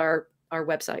visit our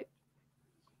website.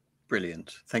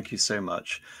 Brilliant. Thank you so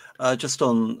much. Just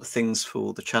on things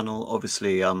for the channel,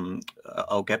 obviously,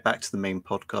 I'll get back to the main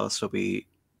podcast. I'll be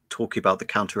talking about the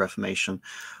Counter-Reformation.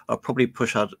 I'll probably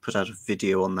put out a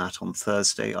video on that on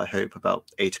Thursday, I hope, about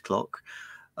 8 o'clock.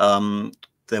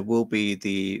 There will be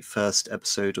the first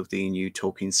episode of the new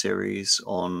Tolkien series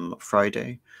on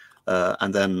Friday.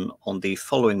 And then on the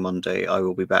following Monday, I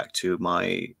will be back to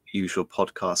my usual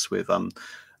podcast with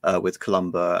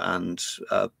Columba, and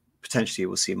potentially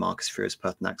we'll see Marcus Furious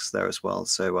Pertinax there as well.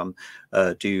 So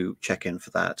do check in for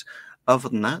that. Other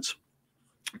than that,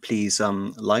 please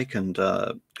like and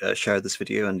share this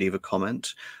video and leave a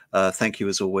comment. Thank you,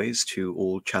 as always, to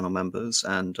all channel members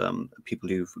and people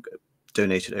who've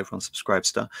donated over on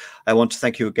Subscribestar. I want to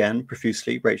thank you again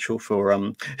profusely, Rachel,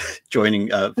 for joining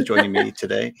me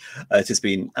today. It has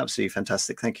been absolutely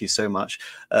fantastic. Thank you so much.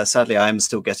 Sadly, I am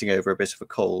still getting over a bit of a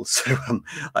cold, so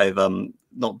I've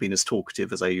not been as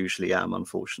talkative as I usually am,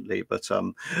 unfortunately, but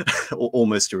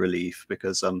almost a relief,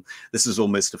 because this is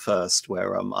almost a first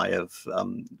where I have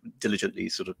diligently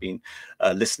sort of been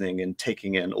listening and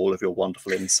taking in all of your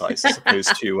wonderful insights, as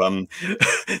opposed to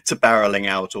to barreling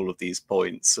out all of these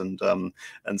points and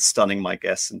stunning my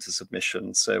guests into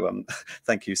submission. So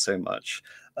thank you so much.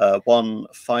 One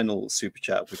final super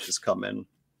chat which has come in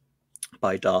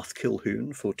by Darth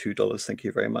Kilhoun for $2. Thank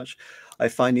you very much. I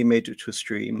finally made it to a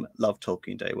stream. Love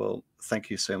Tolkien Day. Well, thank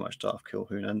you so much, Darth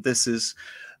Kilhoun. And this is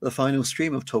the final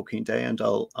stream of Tolkien Day, and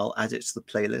I'll add it to the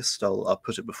playlist. I'll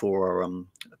put it before our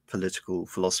political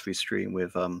philosophy stream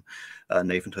with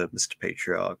Nathan Hurd, Mr.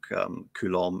 Patriarch,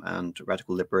 Coulomb, and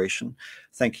Radical Liberation.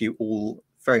 Thank you all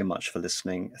very much for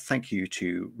listening. Thank you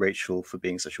to Rachel for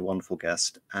being such a wonderful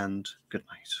guest, and good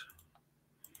night.